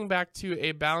 Harkening back to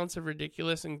a balance of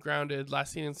ridiculous and grounded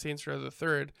last seen in Saints Row the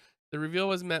Third, the reveal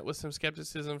was met with some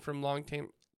skepticism from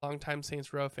longtime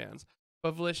Saints Row fans.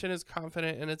 But Volition is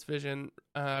confident in its vision,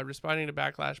 responding to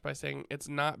backlash by saying it's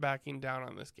not backing down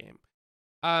on this game.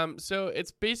 So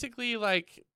it's basically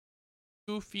like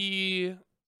goofy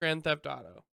Grand Theft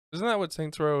Auto. Isn't that what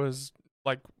Saints Row is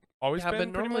like always been? Yeah, but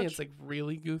normally it's like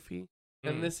really goofy,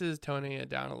 and this is toning it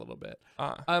down a little bit.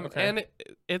 Okay. And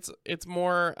it's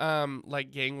more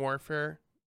like gang warfare,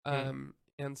 and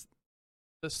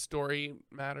the story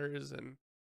matters, and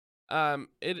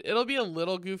it'll be a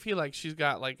little goofy. Like, she's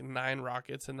got like 9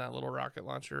 rockets in that little rocket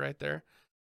launcher right there.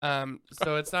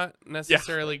 So it's not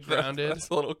necessarily grounded. That's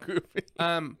a little goofy.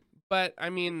 But I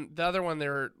mean, the other one, they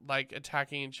were like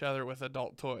attacking each other with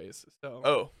adult toys.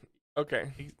 So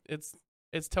okay.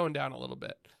 It's toned down a little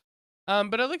bit.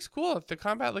 But it looks cool. The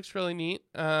combat looks really neat.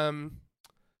 And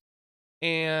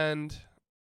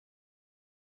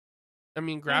I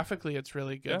mean, graphically, it's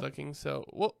really good looking. So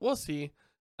we'll see.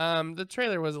 The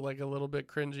trailer was like a little bit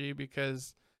cringy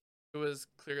because it was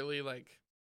clearly like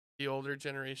the older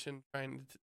generation trying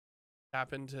to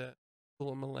tap into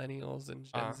cool millennials and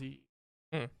Gen Z.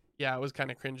 Yeah, it was kind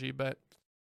of cringy, but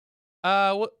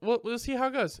we'll see how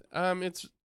it goes. It's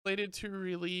slated to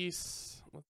release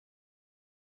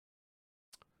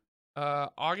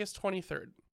August 23rd.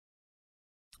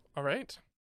 All right.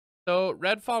 So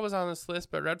Redfall was on this list,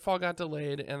 but Redfall got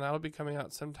delayed, and that'll be coming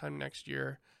out sometime next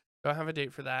year. Don't have a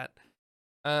date for that.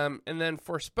 And then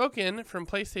Forspoken from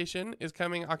PlayStation is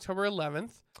coming October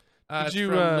 11th. It's from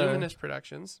Luminous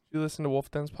Productions. Did you listen to Wolf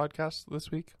Den's podcast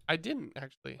this week? I didn't,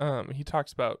 actually. He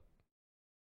talks about,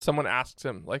 someone asks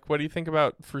him, like, what do you think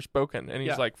about Forspoken? And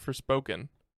he's like, Forspoken?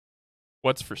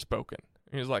 What's Forspoken?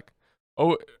 And he's like,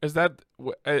 oh, is that,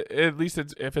 at least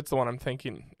if it's the one I'm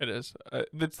thinking it is.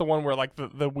 It's the one where, like,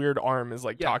 the weird arm is,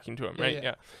 like, talking to him, right?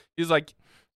 Yeah. He's like,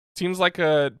 seems like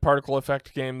a particle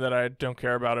effect game that I don't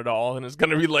care about at all, and it's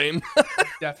going to be lame.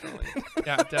 Definitely.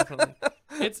 Yeah, definitely.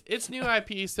 It's new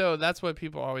IP, so that's what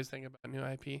people always think about new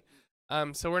IP.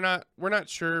 So we're not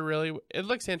sure really. It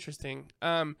looks interesting.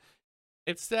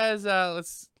 It says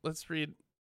let's read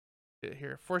it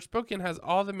here. Forspoken has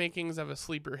all the makings of a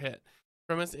sleeper hit,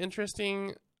 from its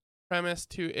interesting premise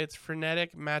to its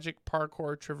frenetic magic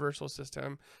parkour traversal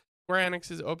system. Square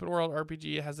Enix's open world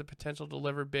RPG has the potential to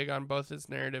deliver big on both its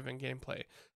narrative and gameplay.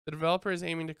 The developer is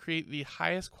aiming to create the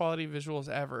highest quality visuals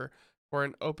ever for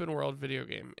an open world video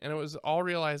game, and it was all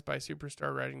realized by a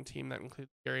superstar writing team that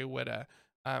includes Gary Whitta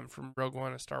from Rogue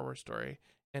One: A Star Wars Story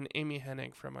and Amy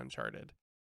Hennig from Uncharted.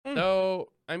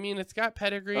 So I mean, it's got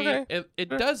pedigree. Okay. It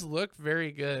does look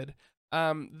very good.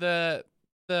 The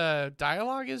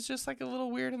dialogue is just like a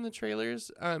little weird in the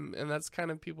trailers, and that's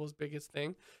kind of people's biggest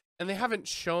thing. And they haven't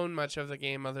shown much of the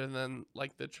game other than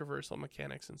like the traversal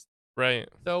mechanics and stuff. Right.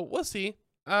 So we'll see.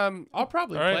 I'll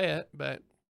probably play it, but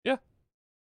yeah.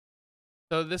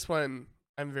 So this one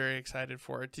I'm very excited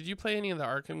for. Did you play any of the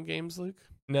Arkham games, Luke?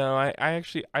 No, I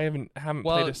actually haven't played a single Arkham game.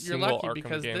 Well, you're lucky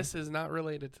because this is not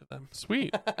related to them.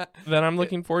 Sweet. Then I'm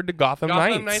looking forward to Gotham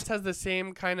Knights. Gotham Knights has the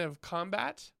same kind of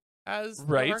combat as the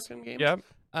Arkham games. Yep.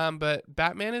 But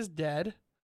Batman is dead,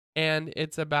 and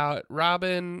it's about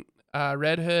Robin,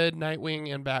 Red Hood,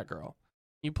 Nightwing, and Batgirl.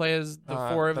 You play as the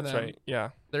four of them. That's right. Yeah.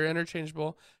 They're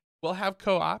interchangeable. We'll have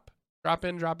co-op, drop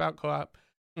in, drop out co-op.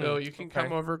 So you can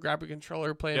come over, grab a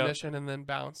controller, play a mission, and then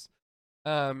bounce.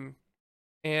 And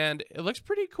it looks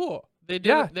pretty cool. They've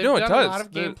done a lot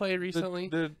of gameplay recently.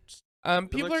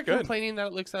 People are complaining that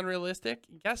it looks unrealistic.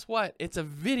 Guess what? It's a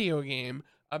video game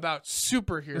about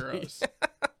superheroes.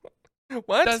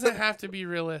 What? It doesn't have to be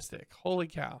realistic. Holy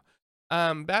cow.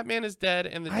 Batman is dead,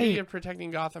 and the duty of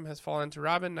protecting Gotham has fallen to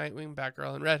Robin, Nightwing,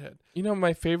 Batgirl, and Red Hood. You know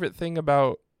my favorite thing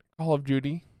about Call of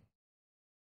Duty?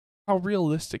 How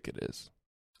realistic it is.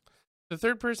 The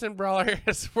third-person brawler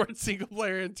supports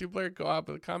single-player and two-player co-op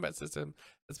with a combat system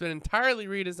that's been entirely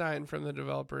redesigned from the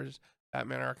developers'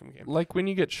 Batman Arkham game. Like when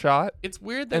you get shot, it's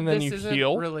weird that this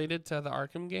isn't related to the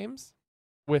Arkham games.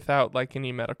 Without like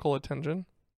any medical attention.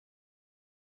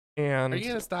 And are you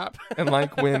gonna stop? And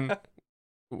like when,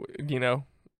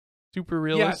 super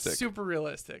realistic. Yeah, super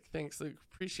realistic. Thanks, Luke.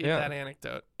 Appreciate that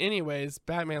anecdote. Anyways,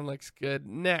 Batman looks good.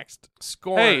 Next,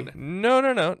 Scorn. Hey,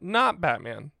 no, not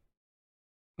Batman.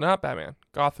 Not Batman.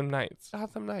 Gotham Knights.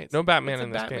 Gotham Knights. No Batman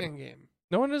in this game.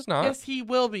 No, it is not. Yes, he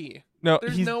will be. No,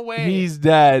 there's no way. He's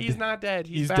dead. He's not dead.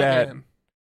 He's Batman.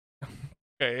 Dead.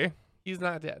 Okay. He's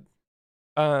not dead.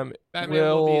 Batman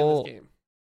will be in this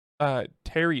game.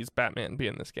 Terry's Batman be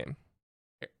in this game?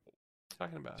 What are you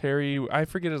talking about? Terry, I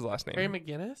forget his last name. Terry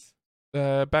McGinnis?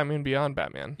 Batman Beyond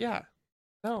Batman. Yeah.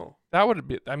 No. That would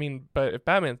be. I mean, but if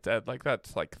Batman's dead, like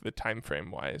that's like the time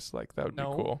frame wise, like that would be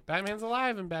cool. Batman's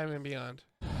alive in Batman Beyond.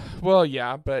 Well,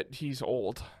 yeah, but he's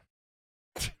old.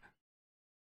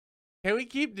 Can we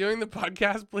keep doing the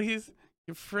podcast, please?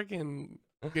 You freaking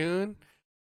goon.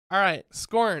 All right,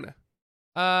 Scorn.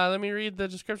 Let me read the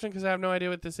description because I have no idea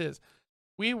what this is.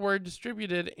 We were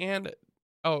distributed and...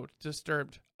 Oh,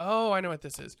 disturbed. Oh, I know what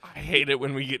this is. I hate it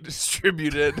when we get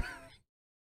distributed.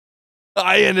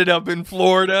 I ended up in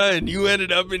Florida and you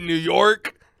ended up in New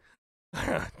York.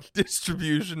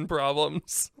 Distribution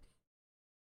problems.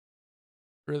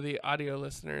 For the audio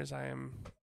listeners, I am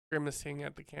grimacing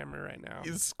at the camera right now.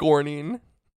 He's scorning.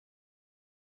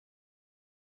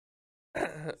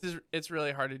 It's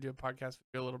really hard to do a podcast with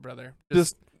your little brother.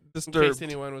 Just disturbed. In case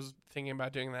anyone was thinking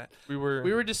about doing that. We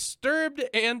were disturbed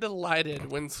and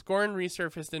delighted when Scorn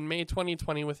resurfaced in May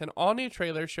 2020 with an all-new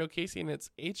trailer showcasing its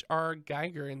H.R.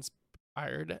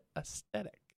 Geiger-inspired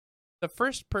aesthetic. The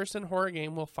first-person horror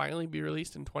game will finally be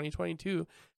released in 2022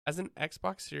 as an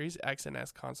Xbox Series X and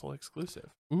S console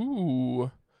exclusive.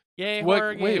 Ooh. Yay,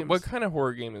 horror games. Wait, what kind of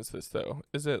horror game is this, though?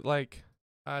 Is it like...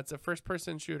 it's a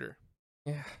first-person shooter.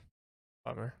 Yeah.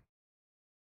 Bummer.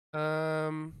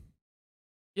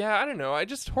 Yeah, I don't know.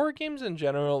 Horror games in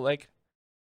general, like...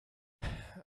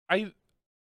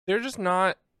 They're just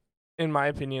not, in my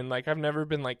opinion, like, I've never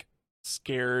been, like,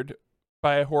 scared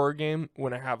by a horror game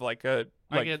when I have, like,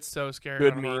 I get so scared.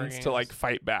 Good means to like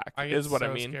fight back is what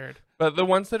I mean. Scared. But the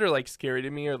ones that are like scary to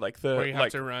me are like the where you have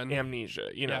to run. Amnesia.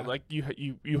 You know, like you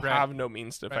have no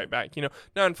means to fight back. You know,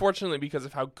 now unfortunately because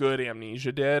of how good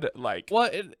Amnesia did, like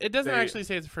it doesn't actually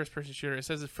say it's a first person shooter. It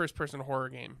says it's a first person horror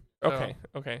game. So.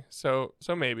 Okay. So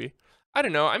maybe I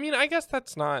don't know. I mean, I guess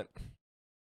that's not.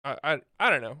 I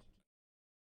don't know.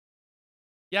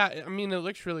 Yeah, I mean it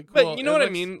looks really cool. But you know what I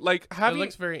mean? Like it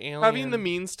looks very alien. Having the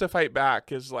means to fight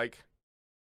back is like.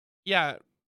 Yeah,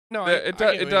 no, it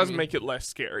does make it less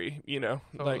scary, you know.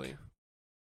 Totally.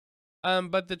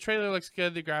 Like, but the trailer looks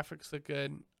good. The graphics look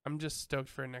good. I'm just stoked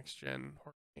for a next gen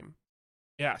horror game.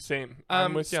 Yeah, same.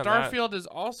 I'm with you on Starfield is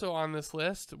also on this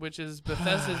list, which is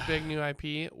Bethesda's big new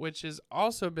IP, which has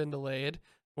also been delayed.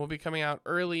 Will be coming out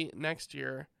early next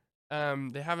year.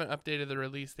 They haven't updated the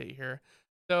release date here,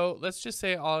 so let's just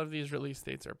say all of these release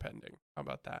dates are pending. How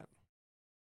about that?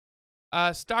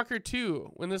 Stalker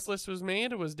 2, when this list was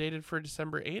made, it was dated for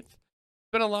December 8th. It's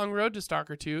been a long road to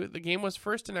Stalker 2. The game was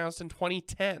first announced in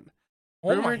 2010,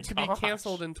 rumored to be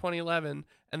canceled in 2011,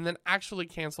 and then actually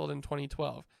canceled in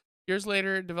 2012. Years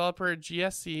later, developer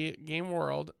GSC Game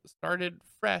World started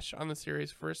fresh on the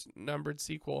series' first numbered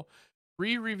sequel,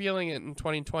 revealing it in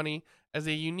 2020 as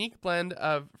a unique blend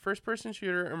of first-person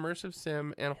shooter, immersive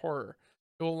sim, and horror.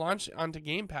 It will launch onto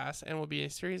Game Pass and will be a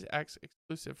Series X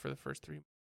exclusive for the first 3 months.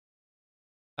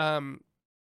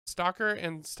 Stalker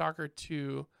and Stalker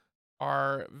 2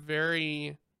 are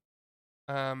very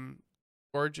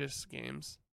gorgeous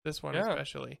games. This one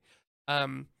especially.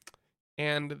 And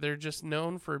they're just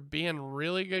known for being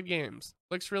really good games.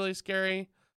 Looks really scary.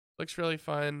 Looks really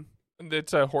fun.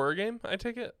 It's a horror game, I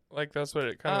take it? Like that's what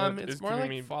it kind of is. It's more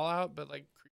like Fallout, but like...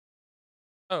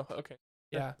 Oh, okay.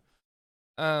 Yeah.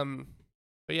 But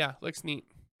yeah, looks neat.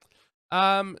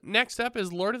 Next up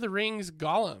is Lord of the Rings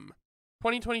Gollum.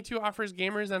 2022 offers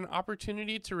gamers an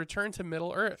opportunity to return to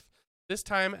Middle-earth, this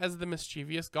time as the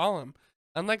mischievous Gollum.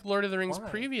 Unlike Lord of the Rings'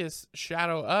 previous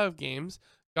Shadow of games,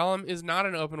 Gollum is not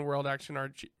an open-world action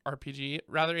RPG,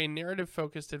 rather a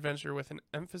narrative-focused adventure with an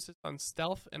emphasis on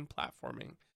stealth and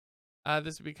platforming.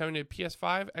 This will be coming to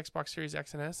PS5, Xbox Series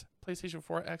X and S, PlayStation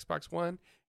 4, Xbox One,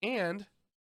 and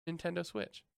Nintendo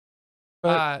Switch.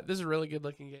 This is a really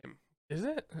good-looking game. Is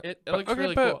it? It looks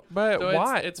really cool. But so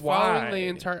why? It's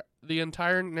following the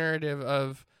entire narrative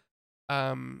of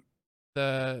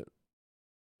the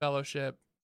Fellowship,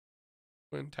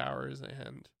 Twin Towers,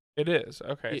 and it is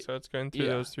okay. So it's going through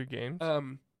those 3 games.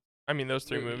 I mean those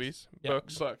 3 movies,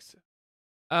 books.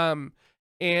 And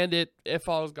it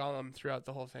follows Gollum throughout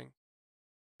the whole thing.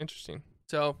 Interesting.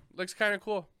 So looks kind of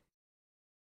cool.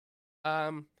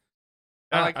 I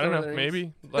don't know.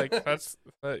 Maybe like that's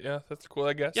cool.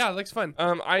 I guess. Yeah, it looks fun.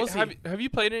 Have you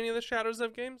played any of the Shadows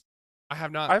of games? I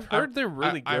have not. I've heard they're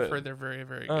really good. I've heard they're very,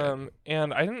 very good.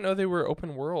 And I didn't know they were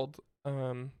open world.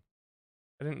 I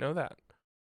didn't know that.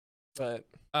 But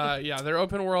they're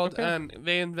open world, and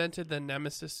they invented the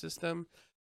Nemesis system,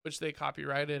 which they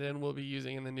copyrighted and will be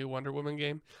using in the new Wonder Woman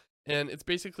game. And it's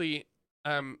basically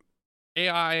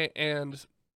AI and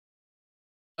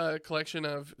a collection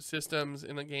of systems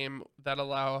in the game that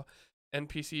allow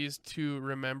NPCs to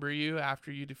remember you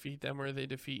after you defeat them or they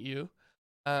defeat you.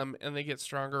 And they get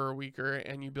stronger or weaker,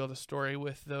 and you build a story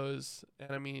with those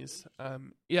enemies.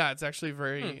 It's actually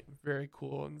very, very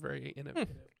cool and very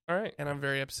innovative. All right. And I'm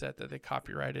very upset that they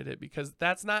copyrighted it because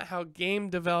that's not how game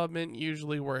development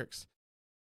usually works.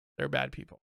 They're bad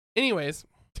people. Anyways,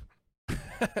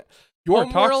 you're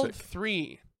Homeworld toxic.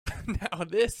 3. Now,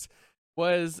 this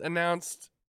was announced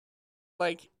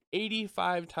like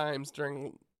 85 times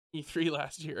during E3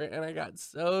 last year, and I got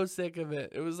so sick of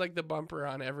it. It was like the bumper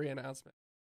on every announcement.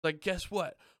 Like, guess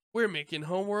what? We're making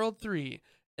Homeworld 3,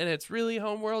 and it's really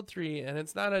Homeworld 3, and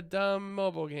it's not a dumb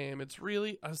mobile game. It's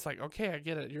really... I was like, okay, I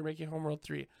get it. You're making Homeworld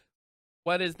 3.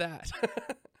 What is that?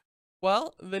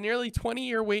 Well, the nearly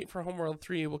 20-year wait for Homeworld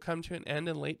 3 will come to an end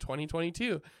in late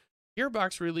 2022.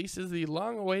 Gearbox releases the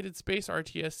long-awaited space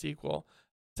RTS sequel,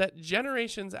 set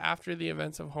generations after the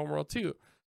events of Homeworld 2.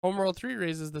 Homeworld 3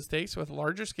 raises the stakes with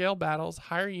larger-scale battles,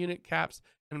 higher unit caps,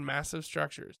 and massive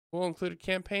structures. It will include a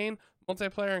campaign,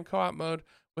 multiplayer, and co-op mode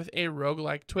with a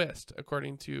roguelike twist,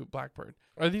 according to Blackbird.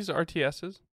 Are these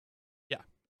RTSs? Yeah,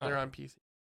 they're on PC.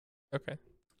 Okay.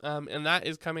 And that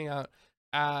is coming out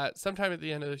sometime at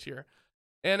the end of this year.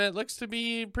 And it looks to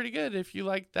be pretty good if you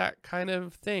like that kind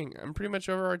of thing. I'm pretty much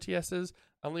over RTSs.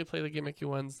 I only play the gimmicky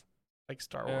ones like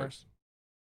Star Wars.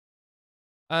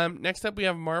 Next up, we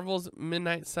have Marvel's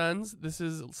Midnight Suns. This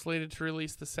is slated to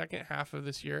release the second half of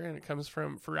this year, and it comes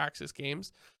from Firaxis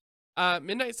Games.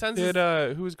 Midnight Suns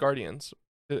who was Guardians?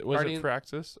 Was it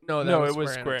Firaxis? No, it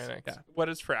was Square Enix. Yeah. What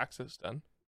has Firaxis done?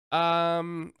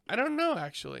 I don't know,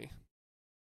 actually.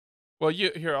 Well,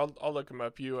 I'll look them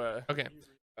up. Okay.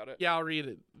 About it. Yeah, I'll read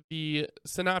it. The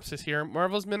synopsis here.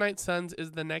 Marvel's Midnight Suns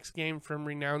is the next game from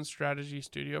renowned strategy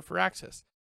studio Firaxis.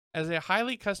 As a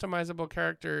highly customizable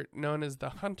character known as the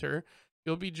Hunter,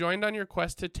 you'll be joined on your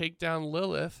quest to take down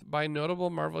Lilith by notable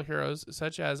Marvel heroes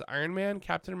such as Iron Man,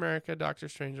 Captain America, Doctor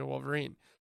Strange, and Wolverine.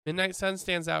 Midnight Suns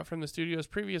stands out from the studio's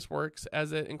previous works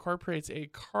as it incorporates a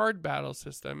card battle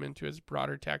system into its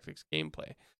broader tactics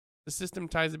gameplay. The system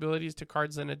ties abilities to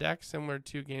cards in a deck, similar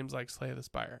to games like Slay the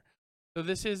Spire. So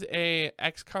this is a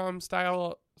XCOM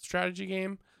style strategy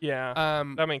game. Yeah,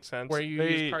 that makes sense. Where you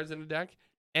use cards in a deck.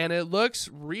 And it looks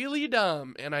really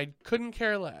dumb, and I couldn't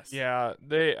care less. Yeah,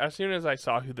 as soon as I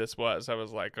saw who this was, I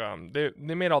was like, they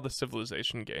made all the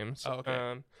Civilization games. Oh,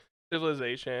 okay.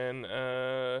 Civilization.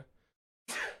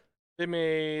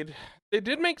 They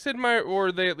did make Sid Meier,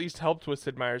 or they at least helped with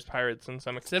Sid Meier's Pirates in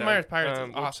some extent. Sid Meier's Pirates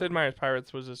is awesome. Sid Meier's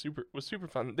Pirates was super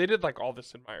fun. They did like all the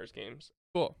Sid Meier's games.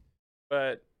 Cool.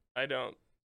 But I don't.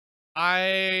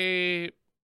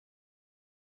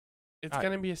 It's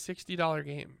going to be a $60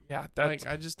 game. Yeah, that's...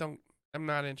 I just don't... I'm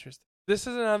not interested. This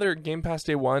is another Game Pass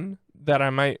Day 1 that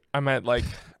I might like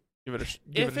give it a shot.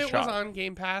 If it was on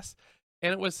Game Pass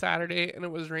and it was Saturday and it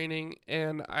was raining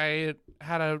and I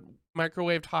had a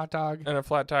microwaved hot dog and a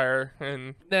flat tire,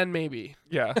 and then maybe.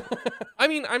 Yeah. I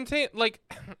mean, I'm saying, like,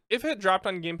 if it dropped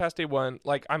on Game Pass Day 1,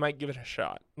 like, I might give it a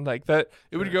shot. Like, that,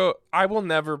 it would go, I will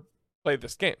never play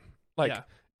this game. Like,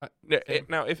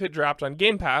 now, if it dropped on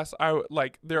Game Pass,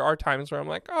 there are times where I'm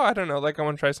like, oh, I don't know, like, I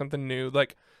want to try something new.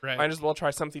 Like, might as well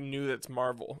try something new that's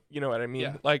Marvel. You know what I mean?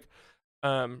 Yeah. Like,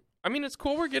 I mean, it's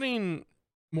cool we're getting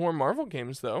more Marvel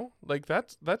games, though. Like,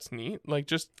 that's neat. Like,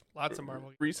 just lots of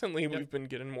Marvel. Recently, we've been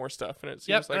getting more stuff, and it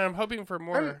seems like... and I'm hoping for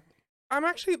more. I'm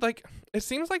actually, like, it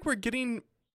seems like we're getting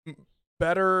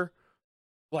better,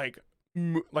 like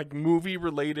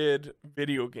movie-related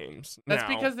video games now. That's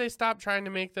because they stopped trying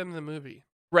to make them the movie.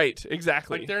 Right,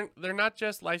 exactly. Like they're not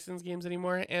just licensed games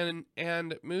anymore, and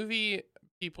movie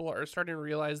people are starting to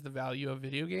realize the value of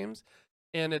video games,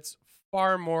 and it's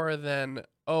far more than,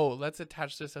 oh, let's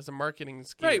attach this as a marketing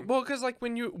scheme. Right. Well, because like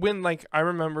when like I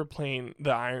remember playing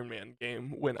the Iron Man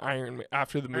game when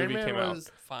after the movie came out,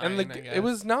 fine, and it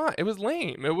was not. It was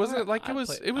lame. It wasn't like it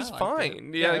was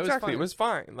fine. Yeah, exactly. It was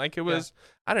fine. Like it was.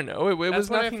 I don't know. It was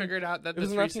when nothing. I figured out that the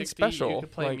 360 special. You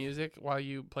could play music while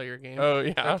you play your game. Oh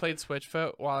yeah. I played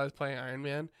Switchfoot while I was playing Iron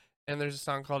Man, and there's a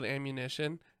song called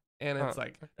Ammunition, and it's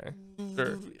like okay.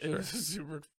 Sure. It was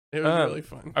super. It was really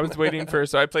fun. I was waiting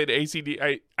so I played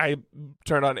ACD. I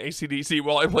turned on ACDC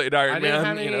while I played Iron Man.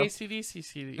 I didn't have any ACDC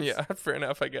CDs. Yeah, fair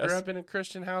enough, I guess. Grew up in a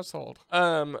Christian household.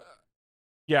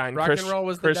 Yeah, and rock and roll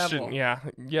was Christian, the devil. Yeah,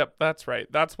 yep, that's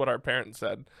right. That's what our parents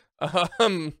said.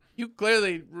 You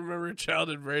clearly remember a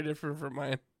childhood very different from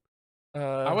mine.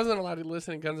 I wasn't allowed to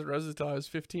listen to Guns N' Roses until I was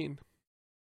 15.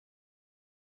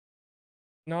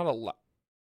 Not allowed.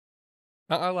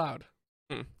 Not allowed.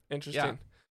 Interesting. Yeah.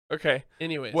 Okay.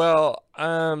 Anyways. Well,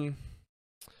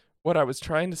 what I was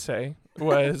trying to say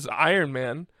was Iron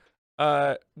Man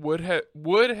would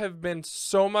have been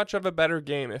so much of a better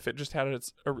game if it just had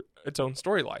its own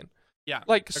storyline. Yeah.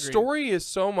 Like agreed. Story is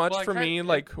so much for me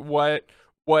like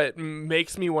what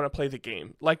makes me want to play the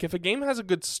game. Like if a game has a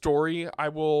good story, I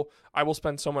will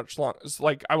spend so much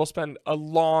I will spend a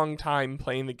long time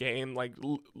playing the game, like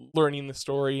learning the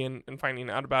story and finding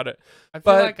out about it. I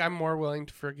feel like I'm more willing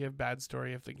to forgive bad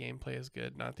story if the gameplay is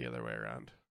good, not the other way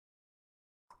around.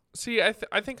 See, I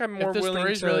think I'm more willing to... If the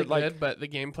story's really good, but the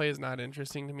gameplay is not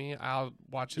interesting to me, I'll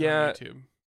watch it on YouTube.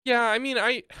 Yeah, I mean,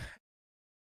 I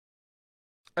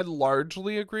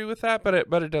largely agree with that, but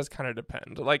it does kind of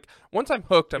depend. Like, once I'm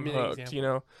hooked, I'm hooked, you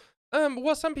know?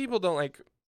 Well, some people don't like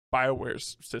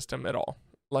BioWare's system at all.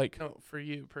 Like... No, for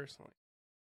you, personally.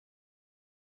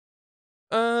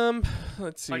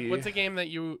 Let's see. Like, what's a game that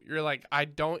you're like, I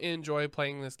don't enjoy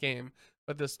playing this game,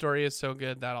 but the story is so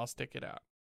good that I'll stick it out?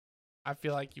 I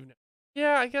feel like you know.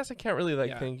 Yeah, I guess I can't really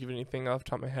think of anything off the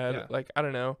top of my head. Yeah. Like I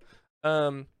don't know.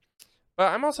 But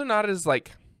I'm also not as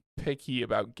like picky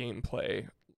about gameplay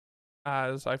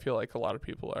as I feel like a lot of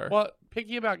people are. Well,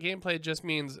 picky about gameplay just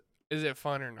means is it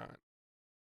fun or not?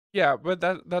 Yeah, but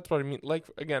that's what I mean. Like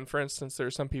again, for instance, there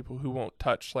are some people who won't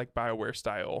touch like BioWare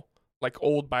style, like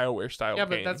old BioWare style games.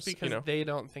 Yeah, but that's because they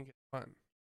don't think it's fun.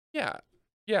 Yeah.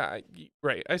 Yeah,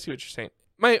 right. I see what you're saying.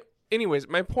 My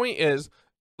point is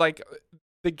like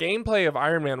the gameplay of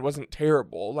Iron Man wasn't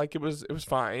terrible. Like it was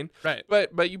fine. Right.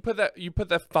 But you put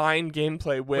that fine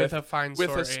gameplay with a fine with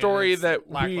a story that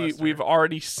we've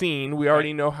already seen. We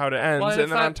already know how to end. Well,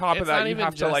 and then on top of that you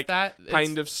have to like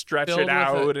kind of stretch it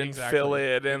out and fill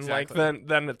it and like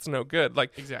then it's no good.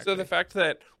 Like so the fact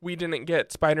that we didn't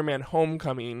get Spider-Man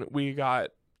Homecoming, we got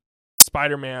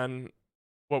Spider-Man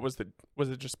was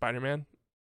it just Spider-Man?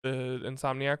 The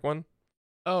Insomniac one?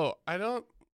 Oh, I don't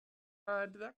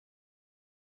did that?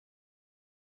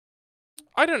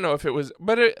 I don't know if it was,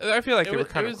 but I feel like they were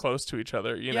kind of close to each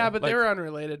other. You know? Yeah, but they were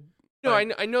unrelated. No, I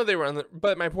know they were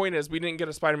but my point is, we didn't get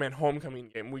a Spider-Man Homecoming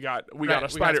game. We got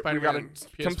a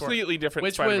completely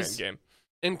different Spider-Man game.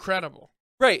 Incredible.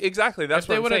 Right, exactly. That's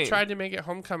what I'm saying. If they would have tried to make it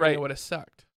Homecoming, it would have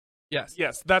sucked.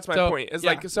 Yes, that's my point. It's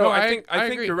I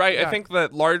think you're right. Yeah. I think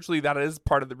that largely that is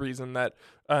part of the reason that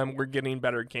we're getting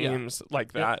better games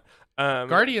like that.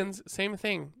 Guardians, same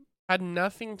thing. Had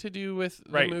nothing to do with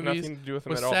the movies. Nothing to do with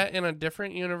them at all. Was set in a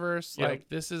different universe. Yep. Like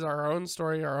this is our own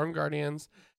story, our own Guardians,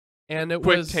 and it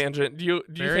was quick tangent. Do you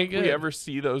think we ever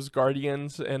see those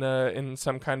Guardians in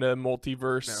some kind of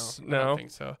multiverse? No, I don't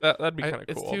think so. That'd be kind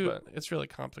of cool. It's really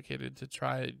complicated to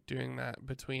try doing that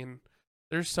between.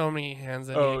 There's so many hands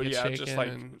that need to get shaken. Just like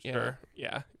and, sure,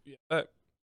 yeah. But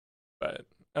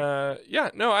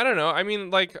no, I don't know. I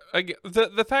mean, like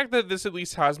the fact that this at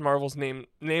least has Marvel's name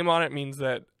on it means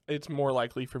that it's more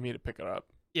likely for me to pick it up.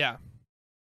 Yeah.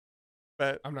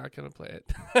 But I'm not going to play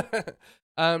it.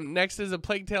 Next is A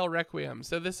Plague Tale Requiem.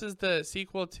 So this is the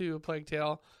sequel to A Plague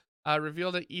Tale,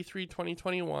 revealed at E3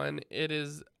 2021. It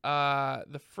is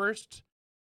the first...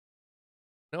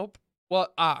 Nope.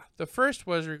 Well, the first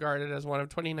was regarded as one of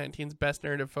 2019's best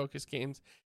narrative-focused games,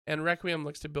 and Requiem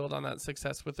looks to build on that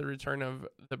success with the return of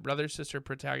the brother-sister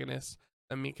protagonists,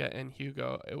 Amika and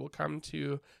Hugo. It will come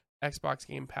to Xbox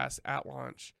Game Pass at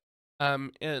launch.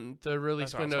 And the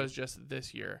release window is just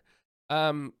this year.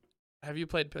 Have you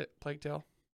played Plague Tale?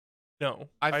 No.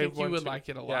 I think you would like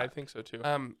it a lot. Yeah, I think so too.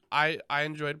 I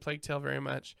enjoyed Plague Tale very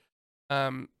much.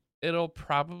 You could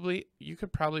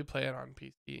probably play it on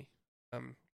PC.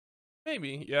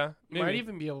 Maybe, yeah. You might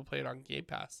even be able to play it on Game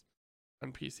Pass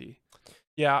on PC.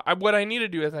 Yeah, what I need to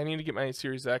do is I need to get my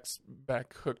Series X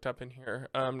back hooked up in here.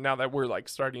 Now that we're like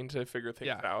starting to figure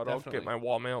things out, definitely. I'll get my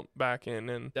wall mount back in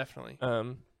and definitely.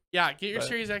 Yeah, get your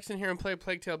Series X in here and play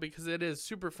Plague Tale because it is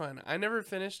super fun. I never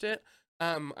finished it.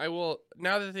 I will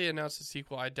now that they announced the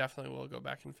sequel. I definitely will go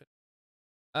back and finish.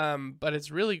 But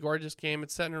it's really gorgeous game.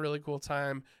 It's set in a really cool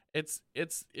time. It's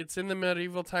in the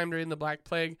medieval time during the Black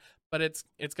Plague, but it's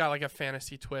got like a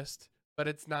fantasy twist, but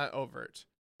it's not overt.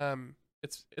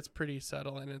 It's pretty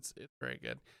subtle and it's very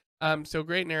good. So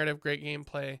great narrative, great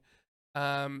gameplay.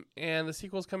 And the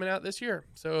sequel's coming out this year.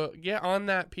 So get on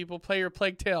that, people. Play your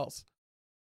Plague Tales.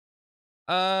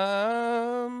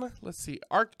 Let's see.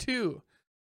 Ark 2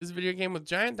 is a video game with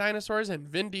giant dinosaurs and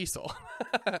Vin Diesel.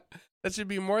 That should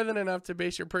be more than enough to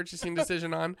base your purchasing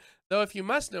decision on. Though if you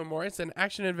must know more, it's an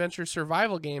action-adventure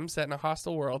survival game set in a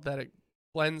hostile world that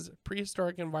blends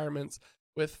prehistoric environments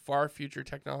with far future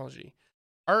technology.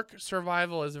 Ark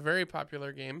Survival is a very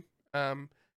popular game.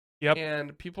 Yep.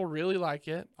 And people really like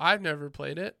it. I've never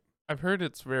played it. I've heard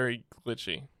it's very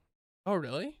glitchy. Oh,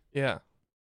 really? Yeah.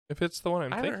 If it's the one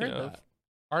I'm thinking of. That.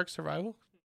 Ark Survival?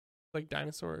 Like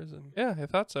dinosaurs and... Yeah, I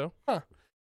thought so. Huh.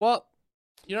 Well,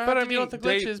 you don't have to deal with the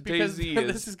glitches because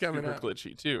this is coming super out.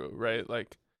 Glitchy too, right?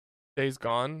 Like Days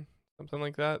Gone, something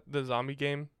like that. The zombie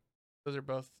game. Those are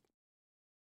both.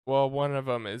 Well, one of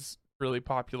them is really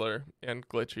popular and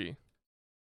glitchy.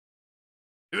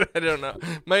 I don't know.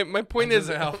 My point is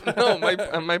no.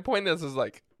 My point is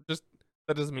like just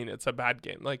that doesn't mean it's a bad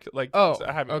game. Like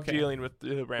dealing with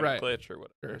the random glitch or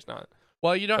whatever. It's not.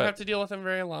 Well, you don't have to deal with them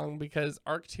very long because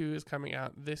Ark 2 is coming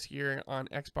out this year on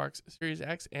Xbox Series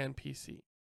X and PC.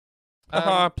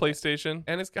 PlayStation.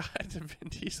 And it's got Vin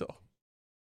Diesel.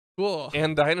 Cool.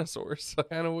 And dinosaurs.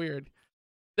 Kind of weird.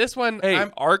 This one... Hey,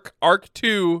 Ark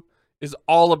 2 is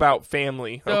all about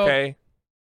family, okay?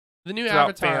 The new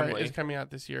Avatar is coming out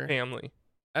this year. Family.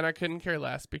 And I couldn't care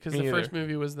less because the first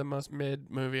movie was the most mid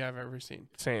movie I've ever seen.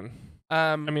 Same.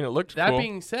 I mean, it looked cool. That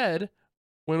being said...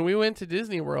 When we went to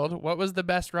Disney World, what was the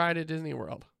best ride at Disney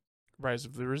World? Rise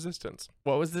of the Resistance.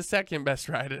 What was the second best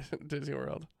ride at Disney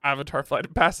World? Avatar Flight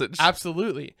of Passage.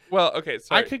 Absolutely. Well, okay,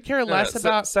 sorry. I could care less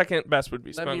about... Second best would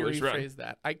be Smuggler's Run. Let me rephrase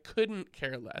that. I couldn't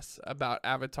care less about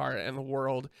Avatar and the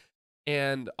world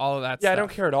and all of that stuff. Yeah, I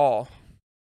don't care at all.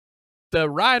 The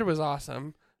ride was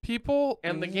awesome. People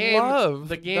and the game love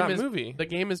that movie. The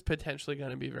game is potentially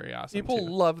going to be very awesome. People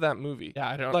love that movie. Yeah,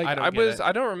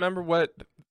 I don't remember what...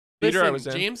 Listen, I was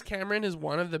in. James Cameron is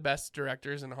one of the best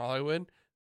directors in Hollywood.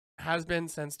 Has been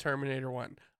since Terminator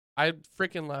 1. I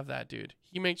freaking love that dude.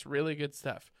 He makes really good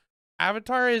stuff.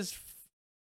 Avatar is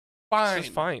fine. It's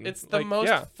just fine. It's the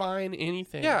most fine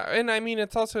anything. Yeah, and I mean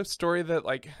it's also a story that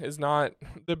like is not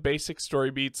the basic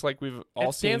story beats like we've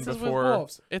all seen Dances before. With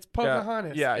Wolves. It's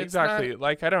Pocahontas. Yeah, exactly.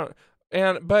 Like I don't.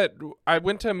 But I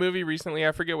went to a movie recently,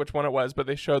 I forget which one it was, but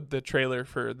they showed the trailer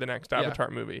for the next Avatar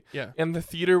movie. Yeah. And the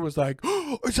theater was like,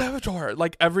 oh, it's Avatar.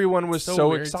 Like everyone was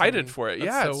so excited for it.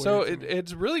 That's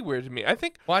it's really weird to me. I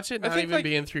think watch it not even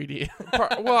be in 3D.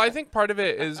 Well, I think part of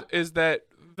it is that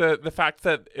the fact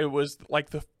that it was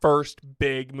like the first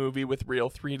big movie with real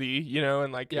 3D, you know,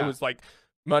 and like it was like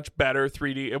much better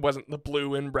 3D. It wasn't the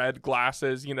blue and red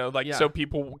glasses, you know, like so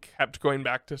people kept going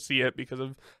back to see it because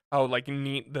of how like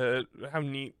neat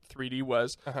 3D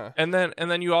was. And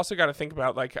then you also got to think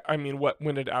about like I mean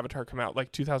when did Avatar come out?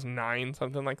 Like 2009,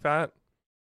 something like that.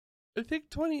 I think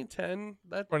 2010.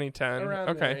 2010.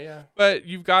 Okay. There, yeah. But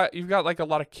you've got like a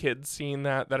lot of kids seeing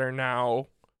that are now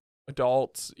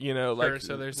adults, you know, like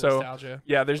so there's nostalgia.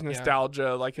 Yeah, there's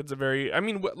nostalgia. Like it's a very I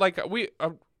mean like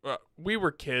we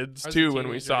were kids too when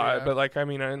we saw it, but like I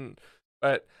mean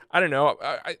but I don't know.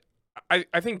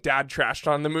 I think Dad trashed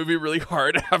on the movie really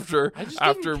hard after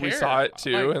we saw it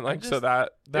too, and like so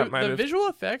that might have... The visual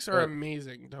effects are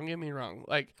amazing. Don't get me wrong.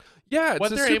 Like yeah, it's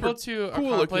what they're able to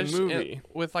accomplish movie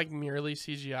with like merely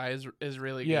CGI is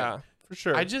really good. Yeah, for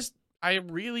sure. I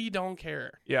really don't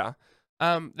care. Yeah.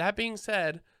 That being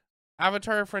said,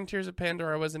 Avatar: Frontiers of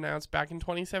Pandora was announced back in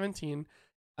 2017,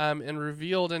 and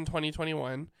revealed in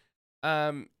 2021.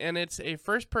 And it's a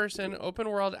first-person,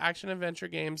 open-world action-adventure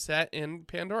game set in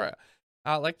Pandora.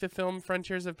 Like the film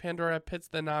Frontiers of Pandora pits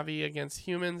the Na'vi against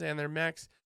humans and their mechs.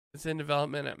 It's in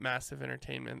development at Massive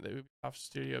Entertainment, the Ubisoft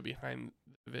studio behind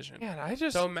Division.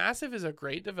 Man, So Massive is a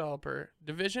great developer.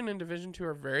 Division and Division 2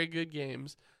 are very good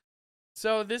games.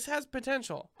 So this has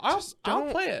potential. I'll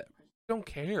play it. Don't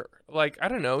care. Like I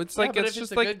don't know. It's like it's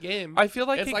just like a good game. I feel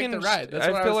like it's it like can. The ride. That's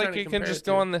I feel like it can just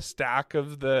go on the stack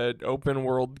of the open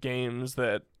world games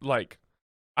that like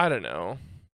I don't know.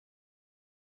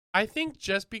 I think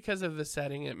just because of the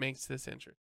setting, it makes this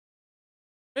interesting.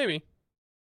 Maybe.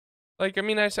 Like, I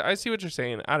mean, I see what you're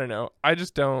saying. I don't know. I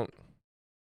just don't.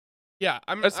 Yeah,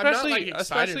 especially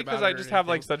because I just have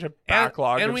like such a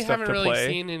backlog and of we stuff haven't to really play.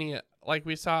 seen any. Like,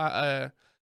 we saw a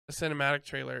cinematic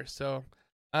trailer, so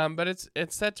but it's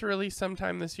set to release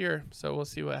sometime this year, so we'll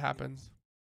see what happens.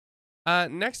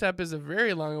 Next up is a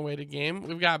very long-awaited game.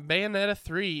 We've got Bayonetta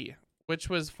 3, which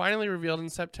was finally revealed in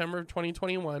September of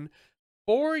 2021,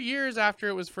 4 years after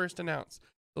it was first announced.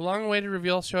 The long-awaited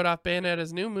reveal showed off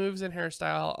Bayonetta's new moves and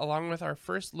hairstyle, along with our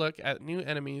first look at new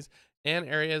enemies and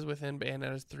areas within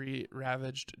Bayonetta's 3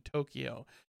 ravaged Tokyo.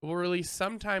 It will release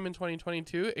sometime in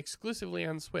 2022, exclusively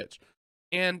on Switch.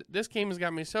 And this game has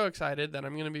got me so excited that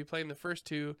I'm going to be playing the first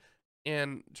 2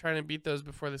 and trying to beat those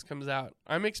before this comes out.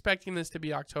 I'm expecting this to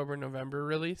be October, November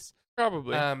release.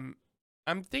 Probably. I'm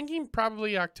thinking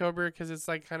probably October because it's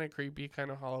like kind of creepy, kind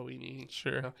of Halloween-y.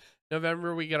 Sure. You know?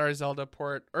 November, we get our Zelda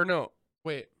port. Or no,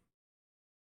 wait.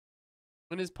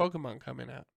 When is Pokemon coming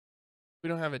out? We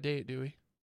don't have a date, do we?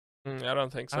 I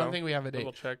don't think so. I don't think we have a date.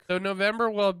 Double check. So November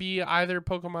will be either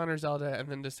Pokemon or Zelda, and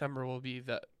then December will be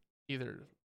the other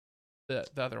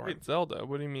one. Wait, Zelda?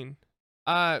 What do you mean?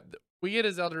 We get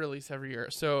a Zelda release every year.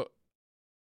 So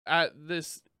at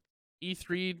this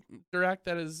E3 Direct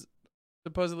that is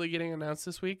supposedly getting announced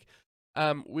this week,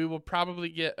 we will probably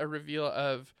get a reveal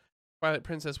of Twilight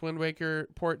Princess Wind Waker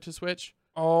port to Switch.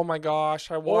 Oh my gosh,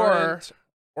 I want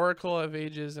Oracle of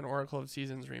Ages and Oracle of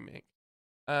Seasons remake.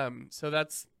 So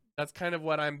that's kind of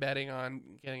what I'm betting on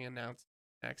getting announced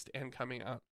next and coming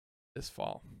out this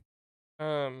fall.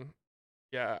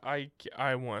 Yeah,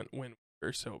 I want Wind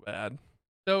Waker so bad.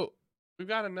 So we've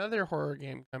got another horror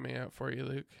game coming out for you,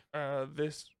 Luke.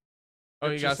 This. Oh,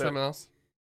 you got something else?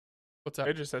 What's up?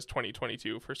 It just says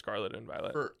 2022 for Scarlet and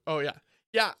Violet. Oh yeah,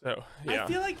 yeah. So yeah. I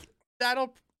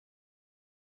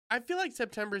feel like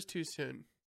September's too soon.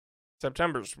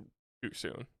 September's too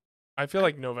soon. I feel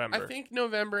like November. I think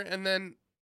November, and then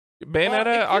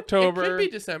Bayonetta October. It could be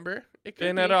December.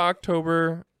 Bayonetta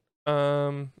October.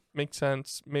 Makes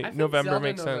sense. November Zelda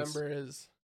makes November sense. Is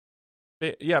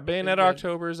Bayonetta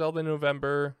October, Zelda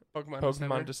November,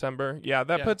 Pokemon December. Yeah,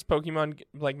 that puts Pokemon,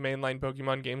 like mainline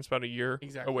Pokemon games, about a year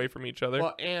away from each other.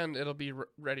 Well, and it'll be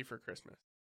ready for Christmas.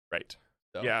 Right.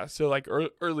 So. Yeah, so like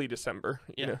early December.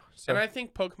 You know, so. And I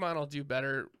think Pokemon will do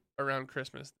better around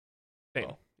Christmas. Same.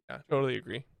 Well, yeah, totally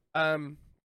agree. So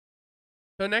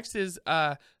next is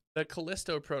the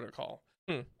Callisto Protocol.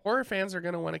 Horror fans are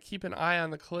going to want to keep an eye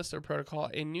on the Callisto Protocol,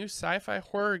 a new sci-fi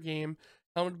horror game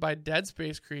helmed by Dead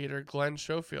Space creator Glenn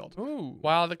Schofield. Ooh.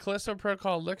 While the Callisto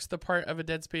Protocol looks the part of a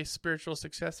Dead Space spiritual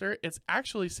successor, it's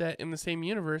actually set in the same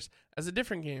universe as a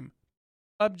different game,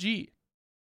 PUBG.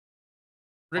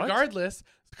 Regardless,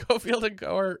 Schofield and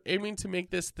Co. are aiming to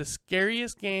make this the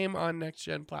scariest game on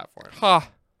next-gen platforms.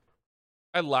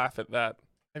 I laugh at that.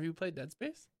 Have you played Dead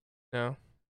Space? No.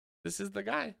 This is the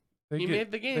guy. He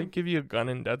made the game. They give you a gun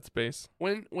in Dead Space.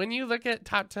 When you look at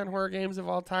top 10 horror games of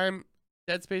all time,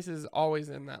 Dead Space is always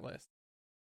in that list.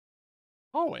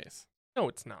 Always. No,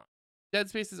 it's not. Dead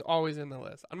Space is always in the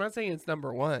list. I'm not saying it's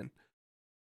number 1.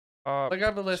 Look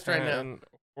up the list right now.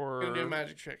 We're going to do a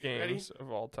magic trick. Games Ready? of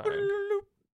all time.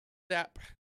 Zap.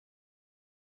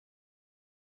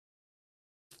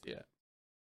 Yeah.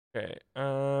 Okay.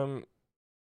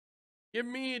 Give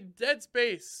me Dead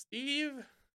Space, Steve.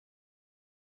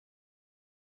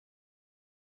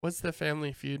 What's the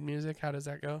Family Feud music? How does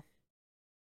that go?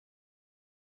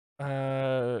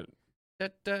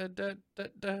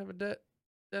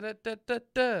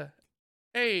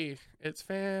 Hey, it's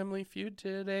Family Feud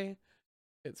today.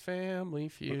 It's Family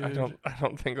Feud. I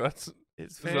don't think that's.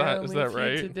 It's Family is that Feud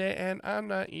right? today, and I'm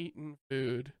not eating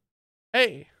food.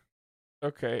 Hey.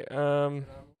 Okay.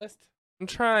 List. I'm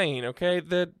trying. Okay.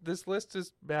 This list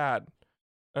is bad.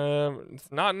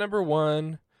 It's not number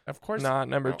 1. Of course. Not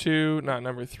number 2. Not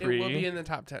number 3. It will be in the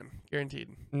top 10, guaranteed.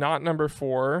 Not number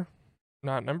 4.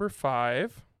 Not number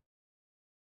 5.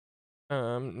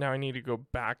 Now I need to go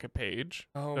back a page.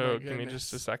 Oh, so my goodness. Give me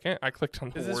just a second. I clicked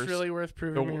on the worst. Is this really worth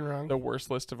proving me wrong? The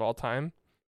worst list of all time.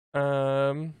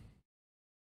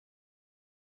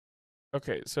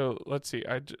 Okay, so let's see.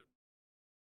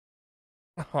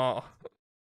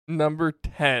 Number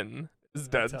 10 is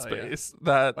Dead Space.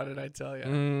 What did I tell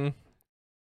you?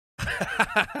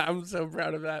 I'm so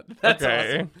proud of that. That's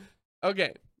awesome.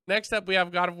 Okay. Next up, we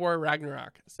have God of War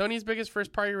Ragnarok. Sony's biggest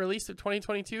first-party release of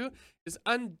 2022 is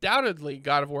undoubtedly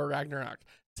God of War Ragnarok.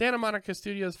 Santa Monica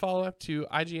Studios' follow-up to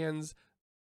IGN's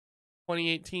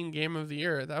 2018 Game of the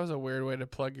Year. That was a weird way to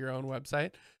plug your own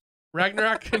website.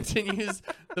 Ragnarok continues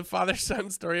the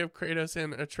father-son story of Kratos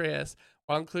and Atreus,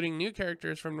 while including new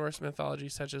characters from Norse mythology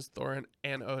such as Thor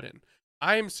and Odin.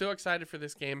 I am so excited for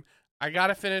this game. I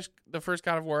gotta finish the first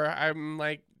God of War. I'm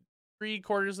like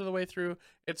 3/4 of the way through.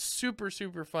 It's super,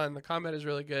 super fun. The combat is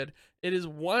really good. It is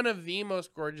one of the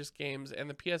most gorgeous games, and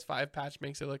the PS5 patch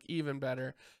makes it look even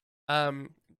better.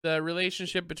 The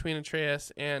relationship between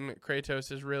Atreus and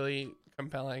Kratos is really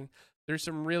compelling. There's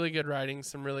some really good writing,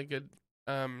 some really good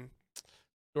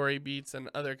story beats and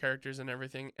other characters and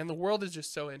everything. And the world is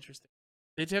just so interesting.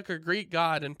 They took a Greek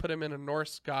god and put him in a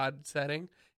Norse god setting,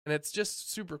 and it's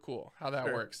just super cool how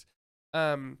that works.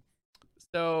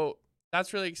 So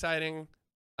that's really exciting.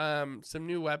 Some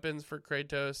new weapons for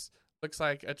Kratos. Looks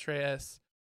like Atreus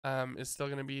is still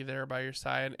going to be there by your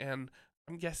side, and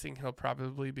I'm guessing he'll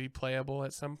probably be playable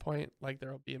at some point. Like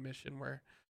there will be a mission where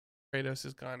Kratos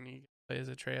is gone and you play as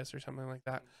Atreus or something like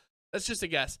that. That's just a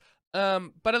guess.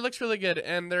 But it looks really good,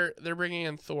 and they're bringing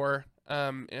in Thor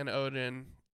and Odin,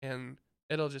 and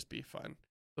it'll just be fun.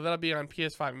 So that'll be on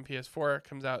PS5 and PS4. It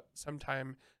comes out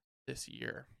sometime this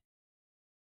year.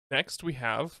 Next, we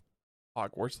have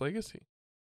Hogwarts Legacy.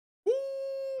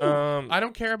 I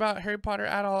don't care about Harry Potter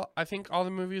at all. I think all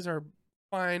the movies are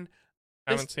fine.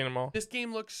 I haven't seen them all. This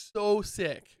game looks so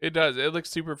sick. It does. It looks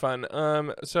super fun.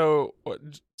 So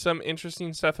some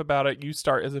interesting stuff about it. You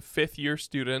start as a 5th-year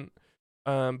student,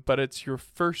 but it's your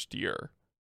first year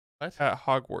at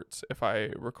Hogwarts, if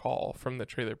I recall from the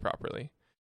trailer properly.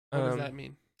 What does that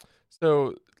mean?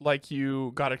 So, like,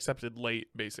 you got accepted late,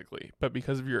 basically, but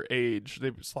because of your age,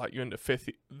 they slot you into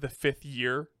the 5th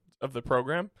year of the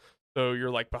program. So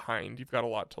you're like behind. You've got a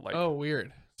lot to like. Oh,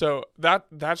 weird. So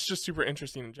that's just super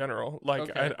interesting in general. Like,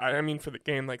 okay. I mean, for the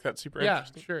game, like that's super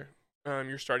interesting. Yeah, sure.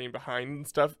 You're starting behind and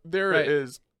stuff. There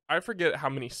is. I forget how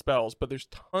many spells, but there's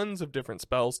tons of different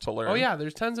spells to learn. Oh yeah,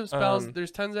 there's tons of spells.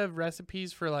 There's tons of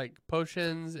recipes for like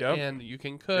potions, and you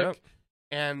can cook,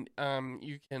 and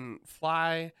you can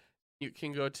fly. You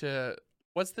can go to,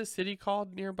 what's the city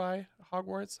called nearby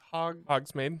Hogwarts?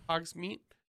 Hogsmeade. Hogsmeade?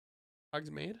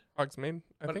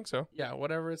 I think so. Yeah,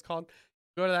 whatever it's called.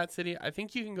 Go to that city. I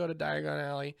think you can go to Diagon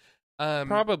Alley.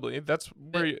 Probably. That's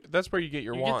where you get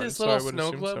your wand. You get this little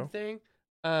snow globe thing.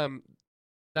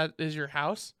 That is your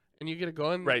house, and you get to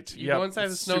go in. Right. You go inside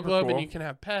the snow globe, and you can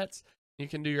have pets. You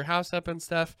can do your house up and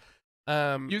stuff.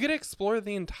 You get to explore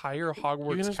the entire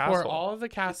Hogwarts you can castle. Explore all of the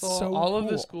castle, all of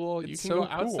the school. You can go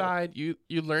outside. You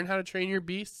learn how to train your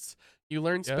beasts. You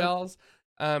learn spells.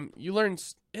 You learn.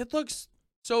 It looks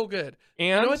so good. And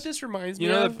you know what this reminds me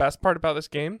of? You know the best part about this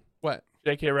game? What?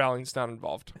 J.K. Rowling's not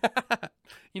involved.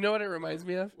 You know what it reminds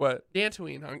me of? What?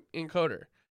 Dantooine in Coder.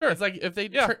 Sure. It's like if they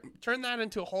turn that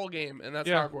into a whole game, and that's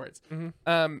Hogwarts.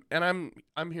 Mm-hmm. And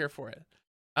I'm here for it.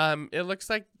 It looks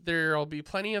like there'll be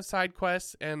plenty of side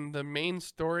quests, and the main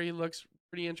story looks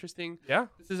pretty interesting. Yeah.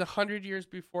 This is 100 years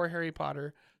before Harry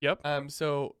Potter. Yep.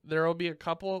 So there will be a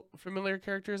couple familiar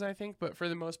characters, I think, but for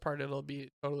the most part, it'll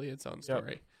be totally its own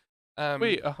story.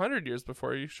 Wait, 100 years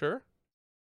before? Are you sure?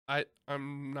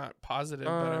 I'm not positive,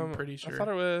 but I'm pretty sure. I thought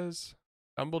it was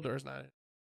Dumbledore's not it.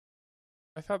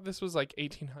 I thought this was like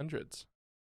 1800s.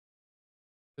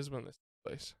 Is when this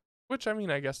took place. Which, I mean,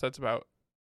 I guess that's about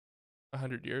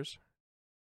 100 years.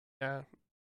 Yeah.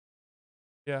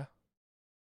 Yeah.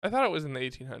 I thought it was in the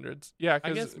 1800s. Yeah,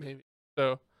 I guess maybe.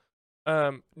 So,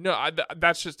 no,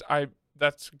 that's just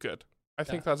that's good. I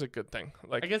think that's a good thing.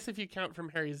 Like, I guess if you count from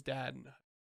Harry's dad.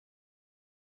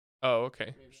 Oh,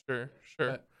 okay. Maybe.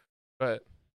 Sure. But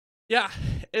yeah,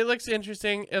 it looks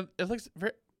interesting. It looks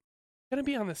gonna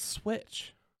be on the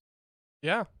Switch.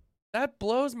 Yeah. That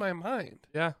blows my mind.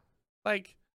 Yeah.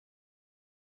 Like,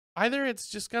 either it's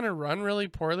just gonna run really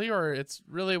poorly or it's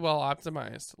really well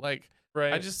optimized. Like,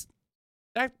 right.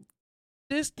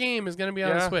 This game is gonna be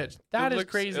on the Switch. That is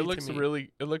crazy. It looks really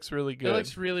good. It looks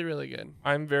really, really good.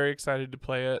 I'm very excited to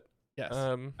play it. Yes.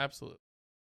 Absolutely.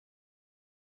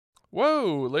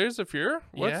 Whoa, Layers of Fear?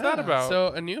 What's that about? So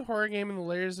a new horror game in the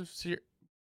Layers of Fear.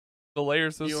 The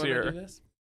Layers of Fear. You want to do this?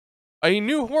 A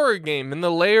new horror game in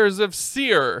the Layers of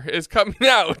Fear is coming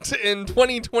out in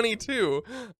 2022.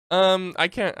 I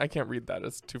can't read that.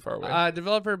 It's too far away.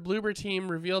 Developer Bloober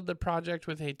Team revealed the project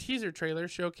with a teaser trailer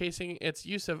showcasing its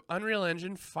use of Unreal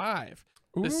Engine 5.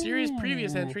 The series'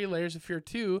 previous entry, Layers of Fear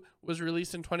 2, was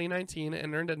released in 2019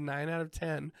 and earned a 9 out of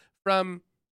 10 from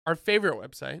our favorite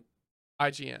website,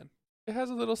 IGN. It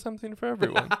has a little something for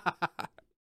everyone.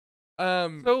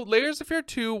 So Layers of Fear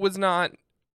 2 was not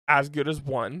as good as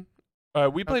 1.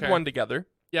 We played 1 together.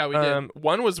 Yeah, we did.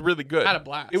 1 was really good. Had a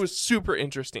blast. It was super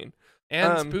interesting.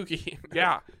 And spooky.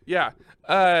 Yeah.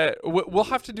 We'll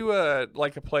have to do a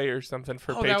play or something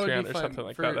for Patreon or something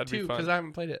like that. That'd be fun. Because I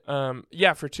haven't played it.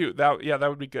 Yeah, for 2. That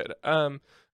would be good.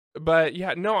 But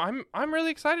yeah, no, I'm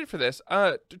really excited for this.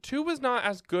 2 was not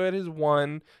as good as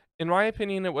 1 in my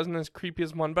opinion, it wasn't as creepy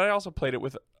as 1, but I also played it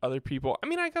with other people. I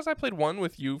mean, I guess I played 1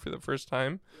 with you for the first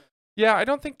time. Yeah, I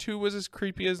don't think 2 was as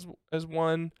creepy as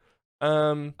 1.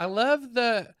 I love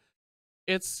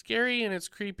it's scary and it's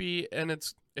creepy and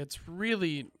it's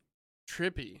really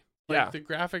trippy. Like the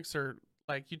graphics are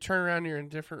like you turn around, you're in a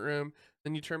different room,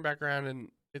 then you turn back around and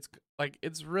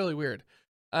it's really weird.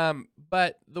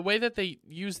 But the way that they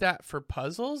use that for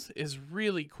puzzles is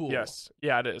really cool. Yes.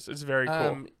 Yeah, it is. It's very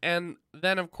cool. And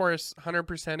then of course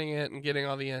 100%ing it and getting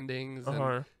all the endings.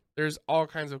 And there's all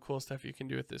kinds of cool stuff you can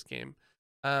do with this game.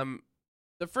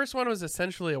 The first one was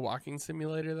essentially a walking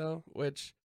simulator though,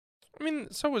 which I mean,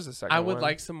 so was the second one. I would one.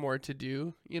 like some more to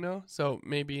do, so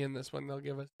maybe in this one they'll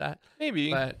give us that. Maybe.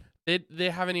 But they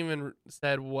haven't even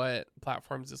said what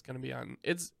platforms it's going to be on.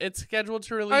 It's scheduled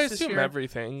to release this year. I assume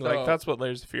everything. So, like, that's what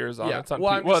Layers of Fear is on. Yeah. It's on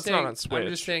it's not on Switch. I'm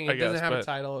just saying it doesn't have a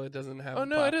title. It doesn't have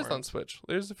it is on Switch.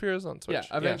 Layers of Fear is on Switch.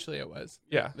 Yeah, eventually it was.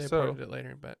 Yeah. They ported it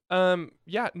later, but...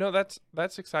 yeah, no,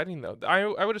 that's exciting, though.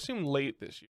 I would assume late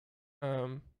this year.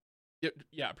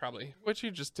 Yeah, probably. What you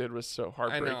just did was so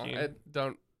heartbreaking. I know.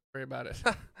 Don't worry about it.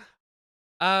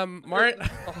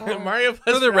 Mario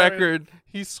For the record,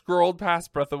 he scrolled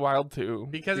past Breath of the Wild 2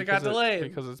 because it got delayed.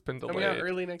 Because it's been delayed. Coming out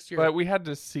early next year. But we had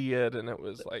to see it, and it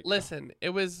was like... Listen, it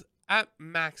was at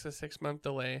max a 6-month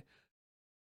delay,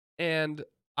 and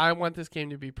I want this game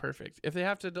to be perfect. If they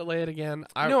have to delay it again,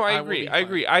 I agree. I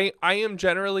agree. I am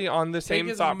generally on the same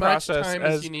thought process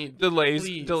as you need. Delays.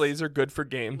 Please. Delays are good for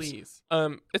games. Please.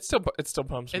 It still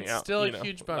pumps me out. It's still a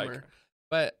huge bummer,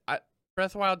 but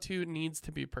Breath of the Wild 2 needs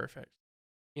to be perfect.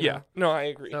 No, I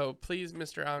agree. So please,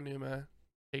 Mr. Aonuma,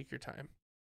 take your time.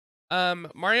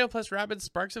 Mario plus Rabbids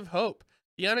Sparks of Hope.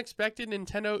 The unexpected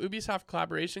Nintendo Ubisoft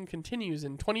collaboration continues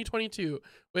in 2022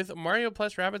 with Mario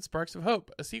plus Rabbids Sparks of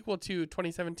Hope, a sequel to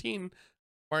 2017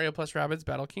 Mario plus Rabbids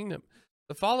Battle Kingdom.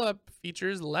 The follow-up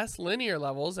features less linear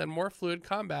levels and more fluid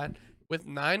combat with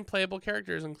 9 playable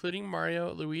characters, including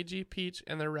Mario, Luigi, Peach,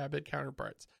 and their Rabbid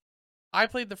counterparts. I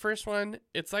played the first one.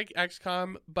 It's like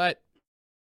XCOM, but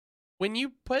when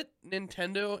you put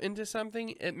Nintendo into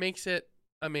something, it makes it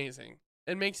amazing.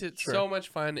 It makes it so much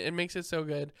fun. It makes it so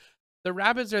good. The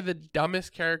Rabbids are the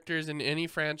dumbest characters in any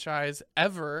franchise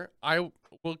ever. I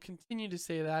will continue to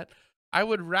say that. I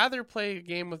would rather play a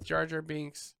game with Jar Jar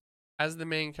Binks as the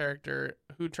main character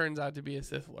who turns out to be a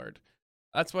Sith Lord.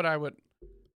 That's what I would.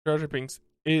 Jar Jar Binks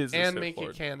is and a Sith make Lord.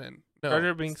 It canon. No, Jar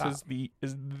Jar Binks is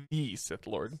the Sith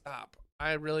Lord. Stop.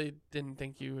 I really didn't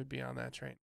think you would be on that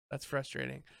train. That's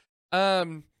frustrating.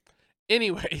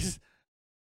 Anyways,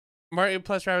 Mario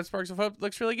plus Rabbids Sparks of Hope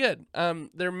looks really good.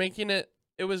 They're making it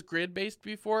was grid based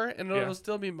before, and it'll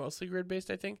still be mostly grid based,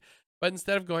 I think. But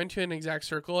instead of going to an exact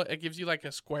circle, it gives you like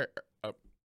a square.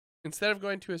 Instead of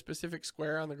going to a specific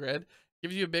square on the grid, it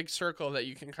gives you a big circle that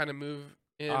you can kind of move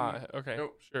in. Okay.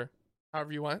 Sure.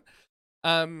 However you want.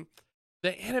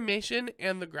 The animation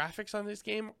and the graphics on this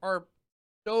game are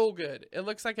so good. It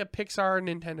looks like a Pixar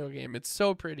Nintendo game. It's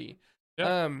so pretty.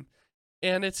 Yeah.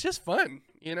 And it's just fun,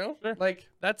 Sure. Like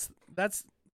that's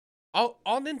all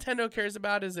Nintendo cares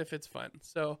about is if it's fun.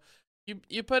 So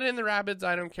you put in the Rabbids,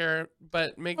 I don't care,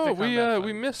 but make the combat fun.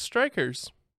 We missed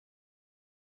Strikers.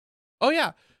 Oh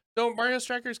yeah. So Mario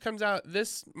Strikers comes out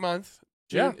this month.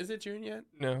 June. Yeah. Is it June yet?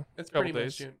 No. It's pretty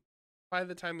much June. By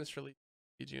the time this release,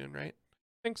 it'll be June, right?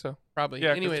 I think so. Probably.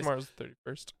 Yeah, anyways, tomorrow's the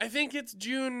 31st. I think it's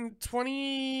June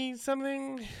 20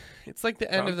 something. It's like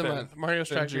the end of the month. Mario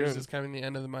Strikers is coming the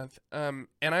end of the month. And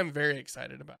I'm very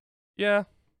excited about it. Yeah.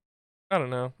 I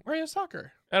don't know. Mario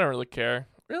Soccer. I don't really care.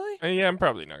 Really? Yeah, I'm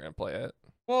probably not going to play it.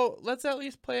 Well, let's at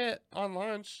least play it on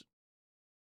launch.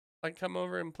 Like, come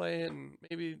over and play it, and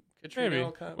maybe Katrina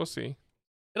will come. We'll see.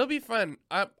 It'll be fun.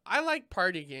 I like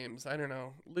party games. I don't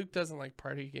know. Luke doesn't like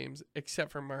party games,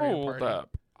 except for Mario Party. Hold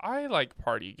up. I like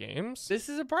party games. This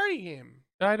is a party game.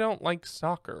 I don't like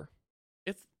soccer.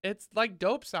 It's like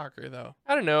dope soccer though.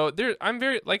 I don't know. I'm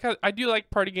very like I do like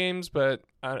party games, but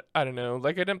I don't know.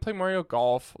 Like I didn't play Mario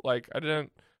Golf. Like I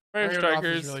didn't Mario Strikers. Golf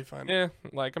is really fun. Yeah,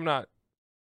 like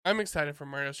I'm excited for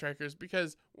Mario Strikers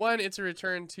because one, it's a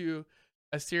return to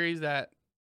a series that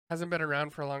hasn't been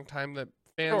around for a long time that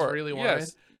fans really wanted.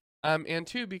 Yes. And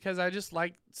two, because I just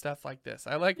like stuff like this.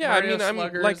 I like Mario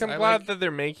Sluggers. I'm glad that they're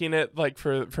making it like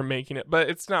for making it, but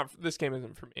it's not. This game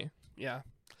isn't for me. Yeah.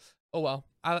 Oh well.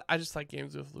 I just like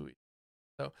games with Louis.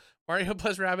 So Mario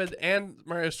plus Rabbids and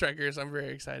Mario Strikers, I'm very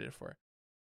excited for.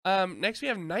 Next we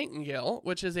have Nightingale,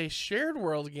 which is a shared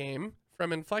world game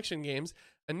from Inflection Games,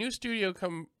 a new studio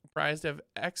comprised of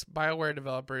ex-BioWare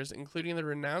developers, including the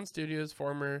renowned studio's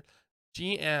former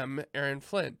GM Aaron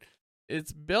Flynn.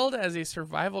 It's billed as a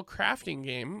survival crafting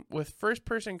game with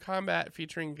first-person combat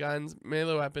featuring guns,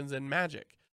 melee weapons, and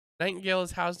magic. Nightingale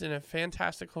is housed in a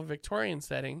fantastical Victorian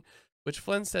setting, which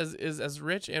Flynn says is as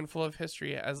rich and full of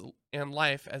history and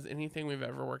life as anything we've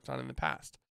ever worked on in the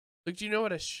past. Luke, do you know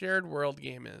what a shared world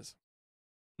game is?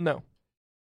 No.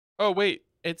 Oh, wait.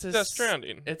 It's Death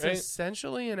Stranding. It's right?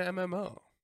 essentially an MMO.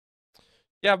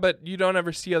 Yeah, but you don't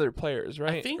ever see other players,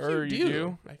 right? I think or you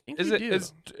do. I think you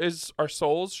do. Are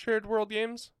Souls shared world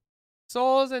games?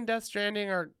 Souls and Death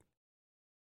Stranding are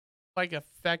like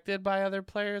affected by other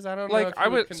players. I don't know. Like I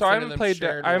haven't played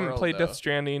Death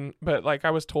Stranding, but like I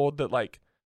was told that like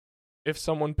if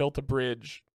someone built a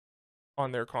bridge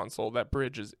on their console, that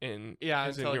bridge is in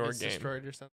until your it gets game. Destroyed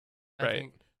or something.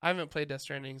 Right. I haven't played Death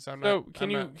Stranding, so I'm not. So can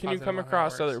you come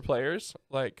across other players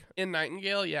like in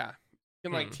Nightingale? Yeah. You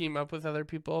can like team up with other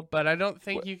people, but I don't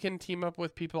think you can team up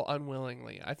with people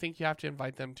unwillingly. I think you have to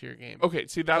invite them to your game. Okay,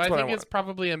 see that's what I think it's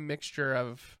probably a mixture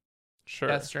of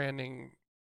Death Stranding.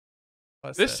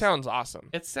 This sounds awesome.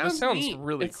 It sounds neat.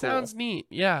 Really cool. It sounds neat.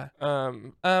 Yeah.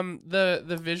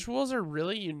 The visuals are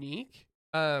really unique.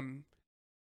 And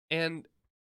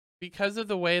because of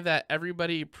the way that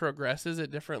everybody progresses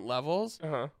at different levels,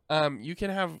 you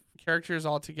can have characters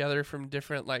all together from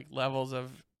different like levels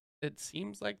of, it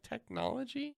seems like,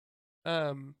 technology.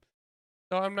 So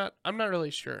I'm not really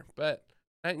sure, but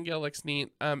Nightingale looks neat.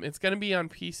 It's gonna be on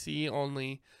PC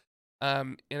only,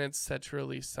 and it's set to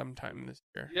release sometime this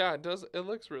year. Yeah, it does. It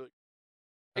looks really.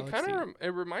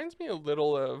 It reminds me a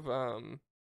little of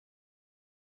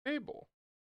Fable.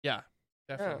 Yeah,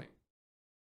 definitely.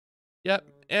 Yeah. Yep,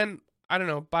 and I don't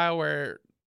know, BioWare.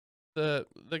 The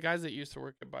guys that used to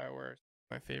work at BioWare are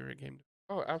my favorite game.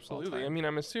 Oh, absolutely. I mean,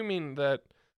 I'm assuming that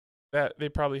they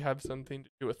probably have something to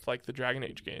do with like the Dragon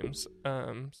Age games.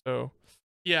 So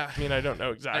yeah, I mean, I don't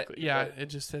know exactly. It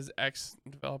just says X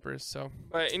developers. So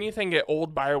anything at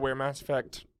old BioWare, Mass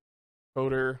Effect,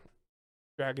 Coder,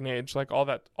 Dragon Age, like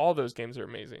all those games are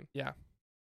amazing. Yeah.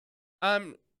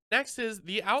 Next is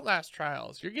the Outlast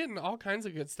Trials. You're getting all kinds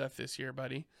of good stuff this year,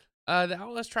 buddy. The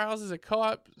Outlast Trials is a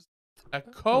co-op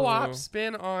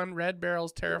spin on Red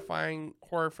Barrel's terrifying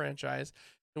horror franchise,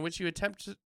 in which you attempt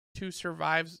to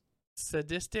survive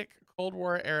sadistic Cold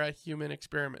War era human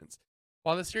experiments.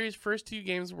 While the series' first 2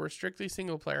 games were strictly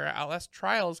single player, Outlast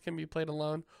Trials can be played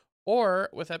alone or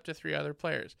with up to 3 other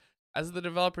players. As the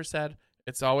developer said,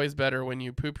 "It's always better when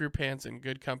you poop your pants in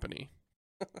good company."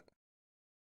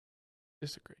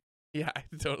 Disagree. Yeah, I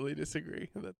totally disagree.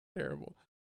 That's terrible.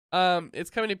 It's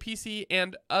coming to PC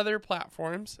and other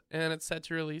platforms, and it's set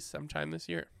to release sometime this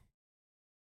year.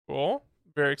 Cool.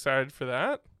 Very excited for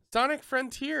that. Sonic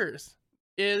Frontiers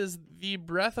is the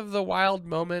Breath of the Wild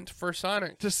moment for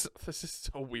Sonic. This is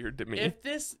so weird to me. If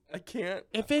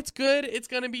it's good, it's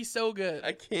gonna be so good.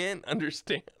 I can't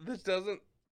understand. It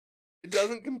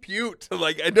doesn't compute.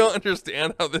 Like, I don't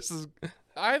understand how this is.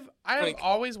 I've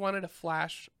always wanted a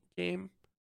Flash game,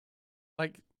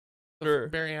 like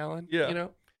Barry Allen. Yeah. You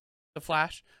know, the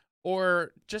Flash,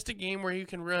 or just a game where you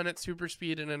can run at super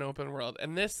speed in an open world.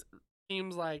 And this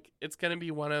seems like it's gonna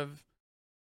be one of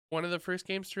the first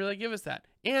games to really give us that.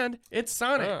 And it's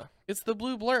Sonic. It's the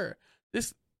blue blur.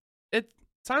 It's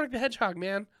Sonic the Hedgehog,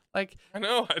 man. Like, I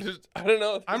know. I don't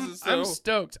know. I'm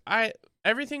stoked.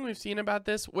 Everything we've seen about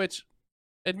this, which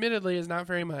admittedly is not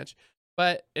very much,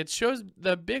 but it shows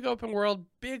the big open world,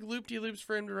 big loop-de-loops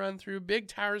for him to run through, big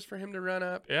towers for him to run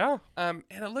up. Yeah. And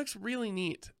it looks really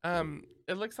neat.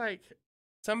 It looks like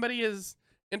somebody is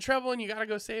in trouble and you got to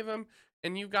go save them,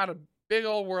 and you've got a big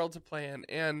old world to play in.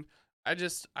 And I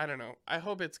don't know. I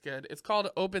hope it's good. It's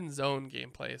called open zone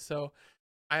gameplay. So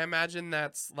I imagine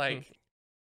that's like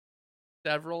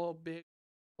several big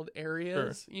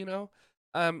areas, you know,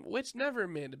 which never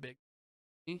made a big.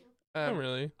 Not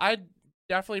really. I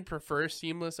definitely prefer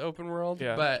seamless open world,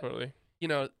 but totally. You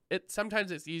know,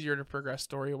 sometimes it's easier to progress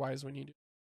story wise when you do.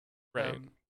 Right.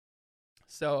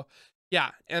 So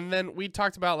yeah, and then we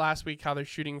talked about last week how they're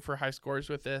shooting for high scores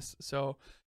with this. So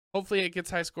hopefully it gets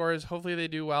high scores. Hopefully they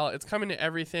do well. It's coming to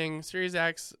everything: Series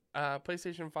X,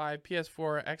 PlayStation 5,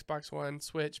 PS4, Xbox One,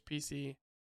 Switch, PC.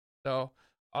 So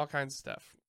all kinds of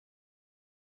stuff.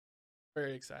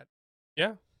 Very excited.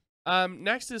 Yeah.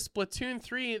 Next is Splatoon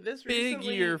 3. This big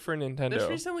year for Nintendo. This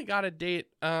recently got a date.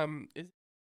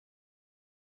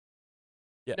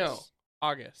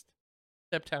 August,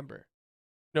 September,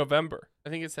 November. I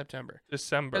think it's September.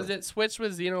 December. Because it switched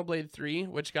with Xenoblade 3,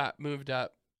 which got moved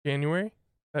up. January,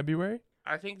 February.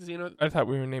 I think I thought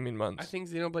we were naming months. I think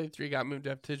Xenoblade 3 got moved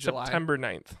up to July. September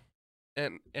 9th.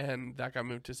 And that got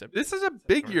moved to September. This is a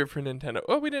big year for Nintendo.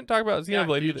 Oh, we didn't talk about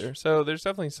Xenoblade either. So there's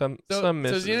definitely some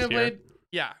misses Xenoblade, here.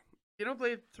 Yeah.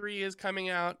 Xenoblade 3 is coming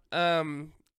out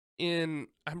I'm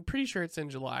pretty sure it's in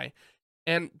July.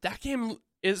 And that game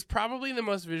is probably the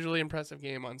most visually impressive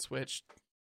game on Switch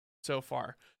so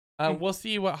far. We'll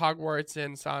see what Hogwarts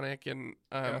and Sonic and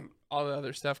all the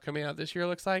other stuff coming out this year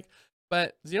looks like.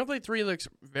 But Xenoblade 3 looks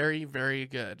very, very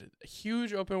good.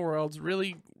 Huge open worlds,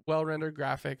 really well-rendered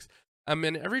graphics.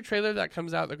 And every trailer that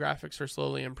comes out, the graphics are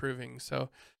slowly improving. So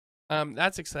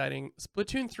that's exciting.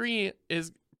 Splatoon 3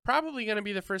 is probably going to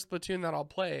be the first Splatoon that I'll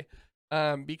play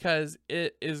because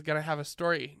it is going to have a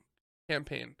story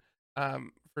campaign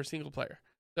for single player.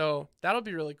 So that'll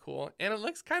be really cool. And it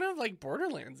looks kind of like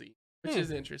Borderlands-y, which is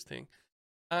interesting.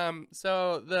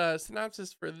 So the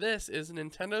synopsis for this is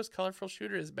Nintendo's colorful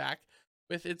shooter is back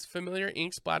with its familiar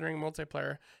ink splattering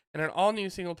multiplayer and an all-new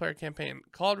single-player campaign.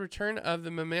 Called Return of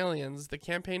the Mammalians, the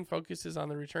campaign focuses on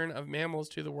the return of mammals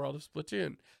to the world of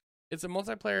Splatoon. It's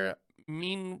multiplayer.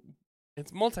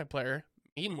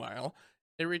 Meanwhile,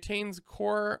 it retains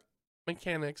core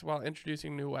mechanics while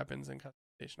introducing new weapons and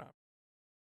customization options.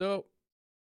 So,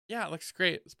 yeah, it looks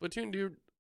great.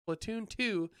 Splatoon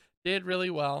 2 did really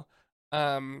well.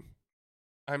 I'm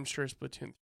sure Splatoon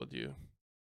 3 will do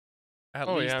at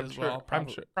least as well.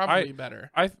 Probably better.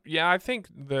 I think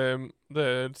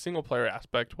the single player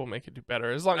aspect will make it do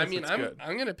better as long as it's good.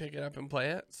 I'm gonna pick it up and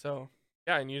play it. So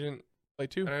yeah, and you didn't play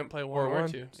 2. I didn't play 1 or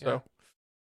 2. So,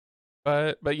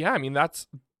 but yeah, I mean that's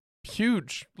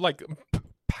huge. Like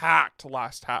packed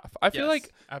last half. I feel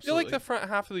like the front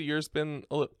half of the year's been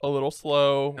a little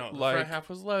slow. No, the front half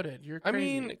was loaded. You're crazy. I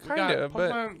mean, kind of.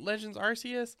 Pokemon Legends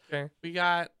Arceus. Okay. We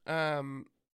got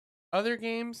other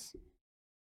games.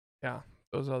 Yeah,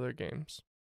 those other games.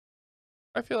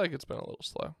 I feel like it's been a little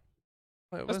slow,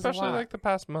 especially like the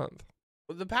past month.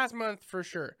 Well, the past month for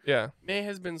sure. Yeah. May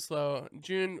has been slow.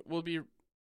 June will be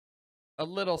a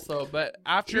little slow, but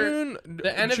after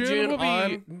the end of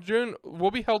June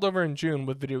will be held over in June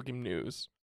with video game news.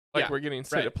 Like we're getting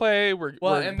State of Play. We're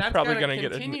probably gonna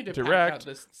get a direct.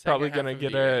 Probably gonna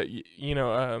get a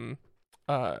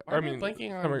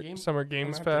Summer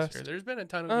Games Fest. There's been a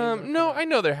ton of games. No, I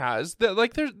know there has.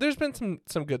 There's been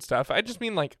some good stuff. I just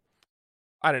mean like,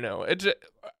 I don't know.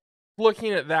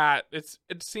 Looking at that,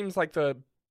 it seems like the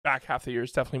back half of the year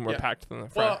is definitely more packed than the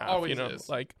front half. Always is.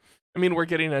 Like, I mean, we're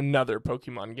getting another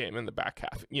Pokemon game in the back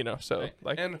half. So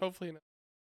like, and hopefully,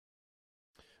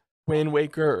 Wind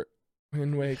Waker. I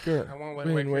want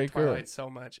Wind Waker Twilight so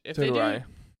much. If they do a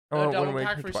double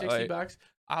pack for $60,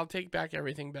 I'll take back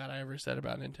everything bad I ever said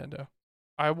about Nintendo.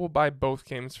 I will buy both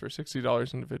games for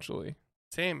 $60 individually.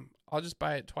 Same. I'll just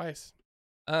buy it twice.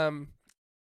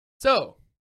 So,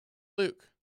 Luke,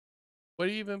 what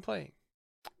have you been playing?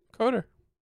 Coder.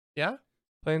 Yeah?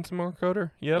 Playing some more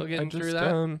Coder. Yep. Through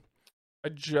that? I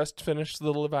just finished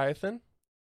the Leviathan.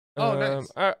 Oh,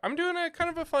 nice. I'm doing a kind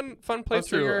of a fun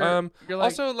playthrough. You're like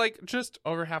also like just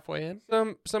over halfway in.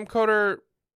 Some Coder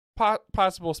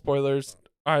possible spoilers.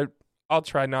 I'll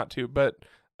try not to, but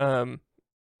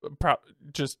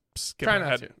just skip try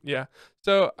ahead. Not to. Yeah.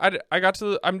 So I got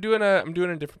to I'm doing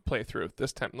a different playthrough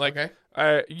this time. Like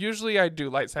usually I do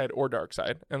light side or dark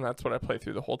side, and that's what I play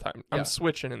through the whole time. I'm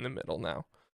switching in the middle now.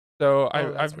 So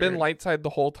I've been light side the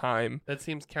whole time. That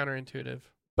seems counterintuitive.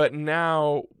 But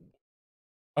now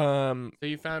so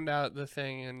you found out the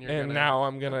thing and now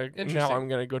I'm gonna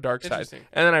go dark side.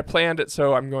 And then I planned it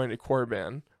so I'm going to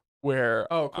Korriban, where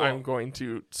I'm going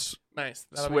to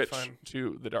switch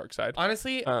to the dark side.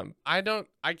 Honestly,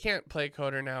 I can't play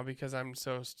Coder now because I'm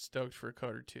so stoked for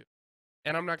Coder 2.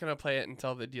 And I'm not gonna play it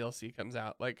until the DLC comes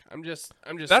out. Like I'm just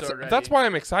so ready. That's why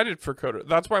I'm excited for Coder.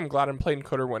 That's why I'm glad I'm playing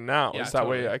Coder 1 now. Yeah, that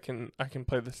way I can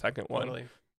play the second one. Totally.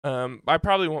 I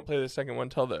probably won't play the second one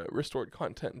until the restored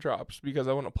content drops because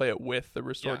I want to play it with the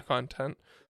restored content.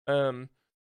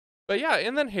 But yeah,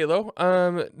 and then Halo.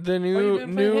 The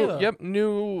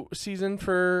new season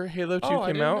for Halo 2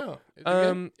 came out.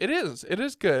 It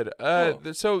is good.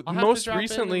 So most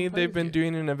recently they've been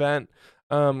doing an event,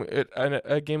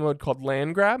 a game mode called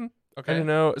Land Grab. Okay. I don't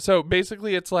know. So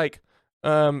basically it's like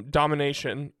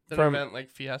domination from an event like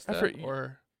Fiesta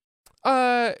or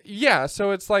yeah,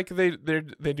 so it's like they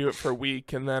do it for a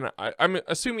week, and then I'm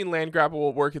assuming Land Grab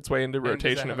will work its way into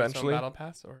rotation eventually. Battle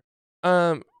Pass or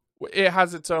it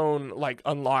has its own like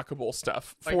unlockable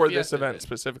stuff like for this event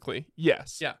specifically.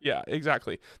 Yes. Yeah,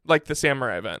 exactly. Like the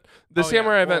Samurai event. The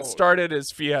Samurai event started as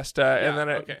Fiesta, and then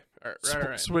it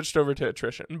switched over to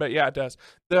attrition. But yeah, it does.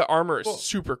 The armor is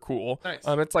super cool. Nice.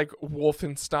 It's like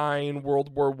Wolfenstein,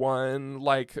 World War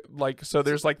I, like so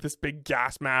there's like this big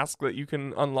gas mask that you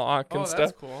can unlock and stuff.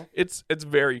 That's cool. It's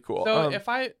very cool. So if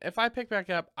I pick back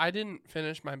up, I didn't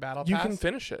finish my battle pass. You can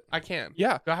finish it. I can.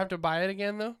 Yeah. Do I have to buy it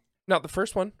again though? Not the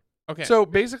first one. Okay. So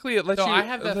basically, it lets you. So I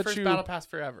have that first battle pass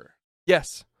forever.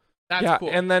 Yes. That's cool.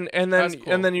 and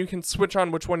then you can switch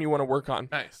on which one you want to work on.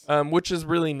 Nice. Which is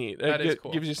really neat. It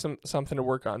gives you something to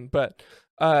work on. But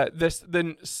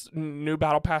the new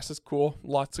battle pass is cool.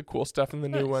 Lots of cool stuff in the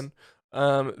new one.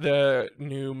 The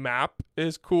new map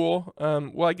is cool.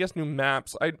 Well, I guess new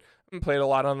maps. I haven't played a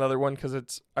lot on the other one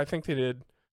because I think they did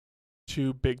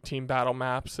 2 big team battle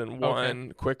maps and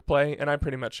 1 quick play, and I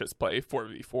pretty much just play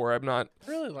 4v4. I'm not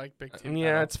really like big team.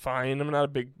 Yeah, it's fine. I'm not a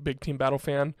big team battle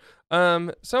fan.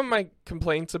 Some of my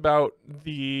complaints about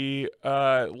the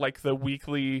the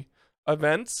weekly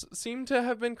events seem to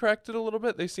have been corrected a little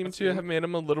bit. They seem to have made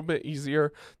them a little bit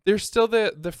easier. There's still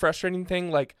the frustrating thing.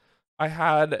 Like, I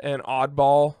had an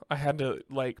oddball. I had to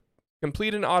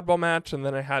complete an oddball match, and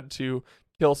then I had to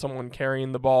kill someone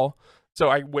carrying the ball. So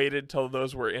I waited till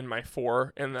those were in my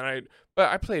 4, and then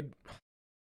I played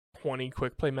 20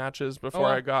 quick play matches before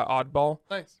I got oddball.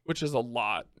 Nice. Which is a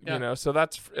lot, you know. So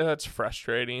that's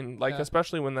frustrating.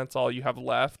 Especially when that's all you have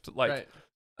left. Right.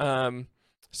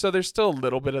 So there's still a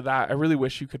little bit of that. I really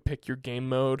wish you could pick your game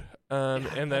mode.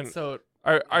 And then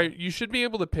you should be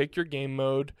able to pick your game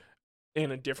mode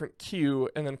in a different queue,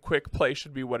 and then quick play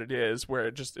should be what it is, where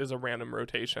it just is a random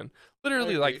rotation.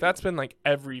 Literally, that's been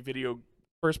every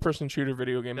first-person shooter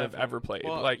video game I've ever played.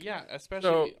 Well,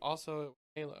 especially also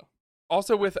Halo.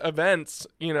 Also with events,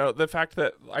 the fact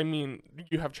that,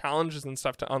 you have challenges and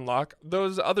stuff to unlock,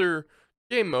 those other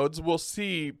game modes will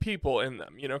see people in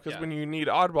them, because when you need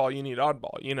oddball,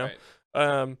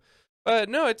 Right. But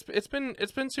no, it's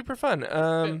been super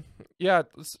fun. Yeah,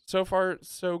 so far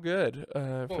so good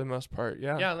for the most part.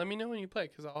 Yeah. Yeah, let me know when you play,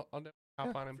 because I'll definitely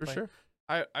hop on and play. For sure.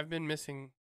 I've been missing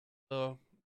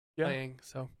playing,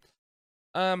 so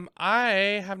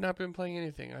I have not been playing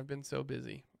anything. I've been so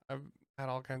busy. I've had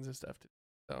all kinds of stuff to do.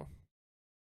 So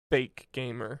fake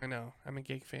gamer. I know. I'm a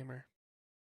geek famer.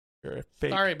 You're a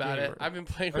fake Sorry about gamer. it. I've been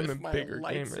playing with my bigger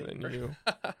gamer than you.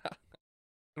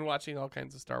 And watching all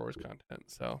kinds of Star Wars content.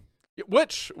 So,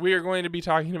 which we are going to be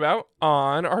talking about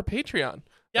on our Patreon.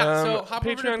 Yeah. So hop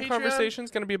over to Patreon conversation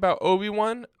is going to be about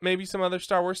Obi-Wan, maybe some other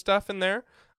Star Wars stuff in there.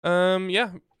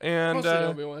 Yeah, and mostly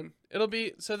Obi-Wan. It'll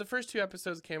be the first 2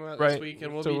 episodes came out this week,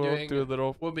 and we'll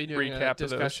be doing a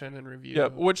discussion and review. Yeah,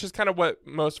 which is kind of what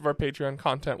most of our Patreon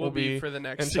content will be for the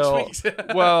next 6 weeks.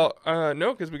 Well,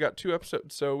 no, because we got 2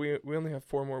 episodes, so we only have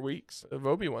 4 more weeks of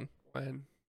Obi-Wan. And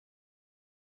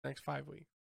next 5 weeks.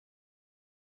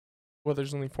 Well,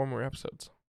 there's only 4 more episodes.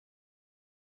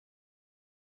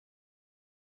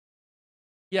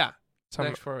 Yeah,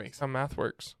 next 4 weeks. How math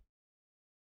works.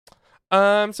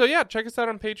 So yeah, check us out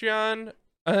on Patreon.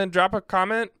 Drop a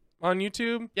comment on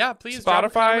YouTube. Yeah, please. Spotify. Drop a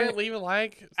comment, leave a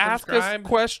like. Ask us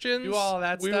questions. Do all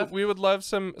that stuff. We would love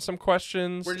some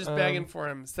questions. We're just begging for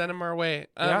them. Send them our way.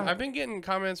 I've been getting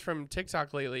comments from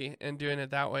TikTok lately and doing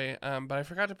it that way. But I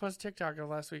forgot to post TikTok of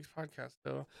last week's podcast,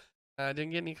 so I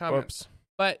didn't get any comments. Whoops.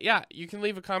 But yeah, you can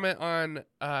leave a comment on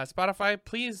Spotify.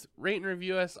 Please rate and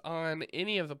review us on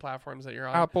any of the platforms that you're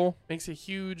on. Apple makes a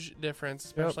huge difference,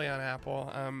 especially on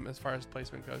Apple. As far as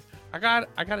placement goes, I got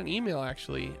an email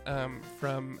actually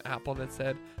from Apple that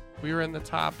said we were in the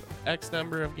top X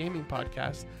number of gaming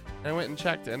podcasts, and I went and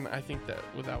checked, and I think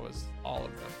that was all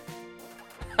of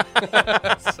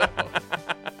them. So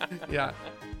yeah,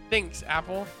 thanks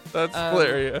Apple. That's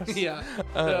hilarious. Yeah.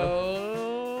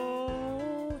 So.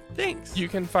 Thanks. You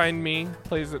can find me,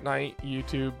 Plays at Night,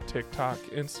 YouTube, TikTok,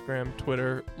 Instagram,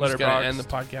 Twitter, Letterboxd. End the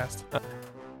podcast.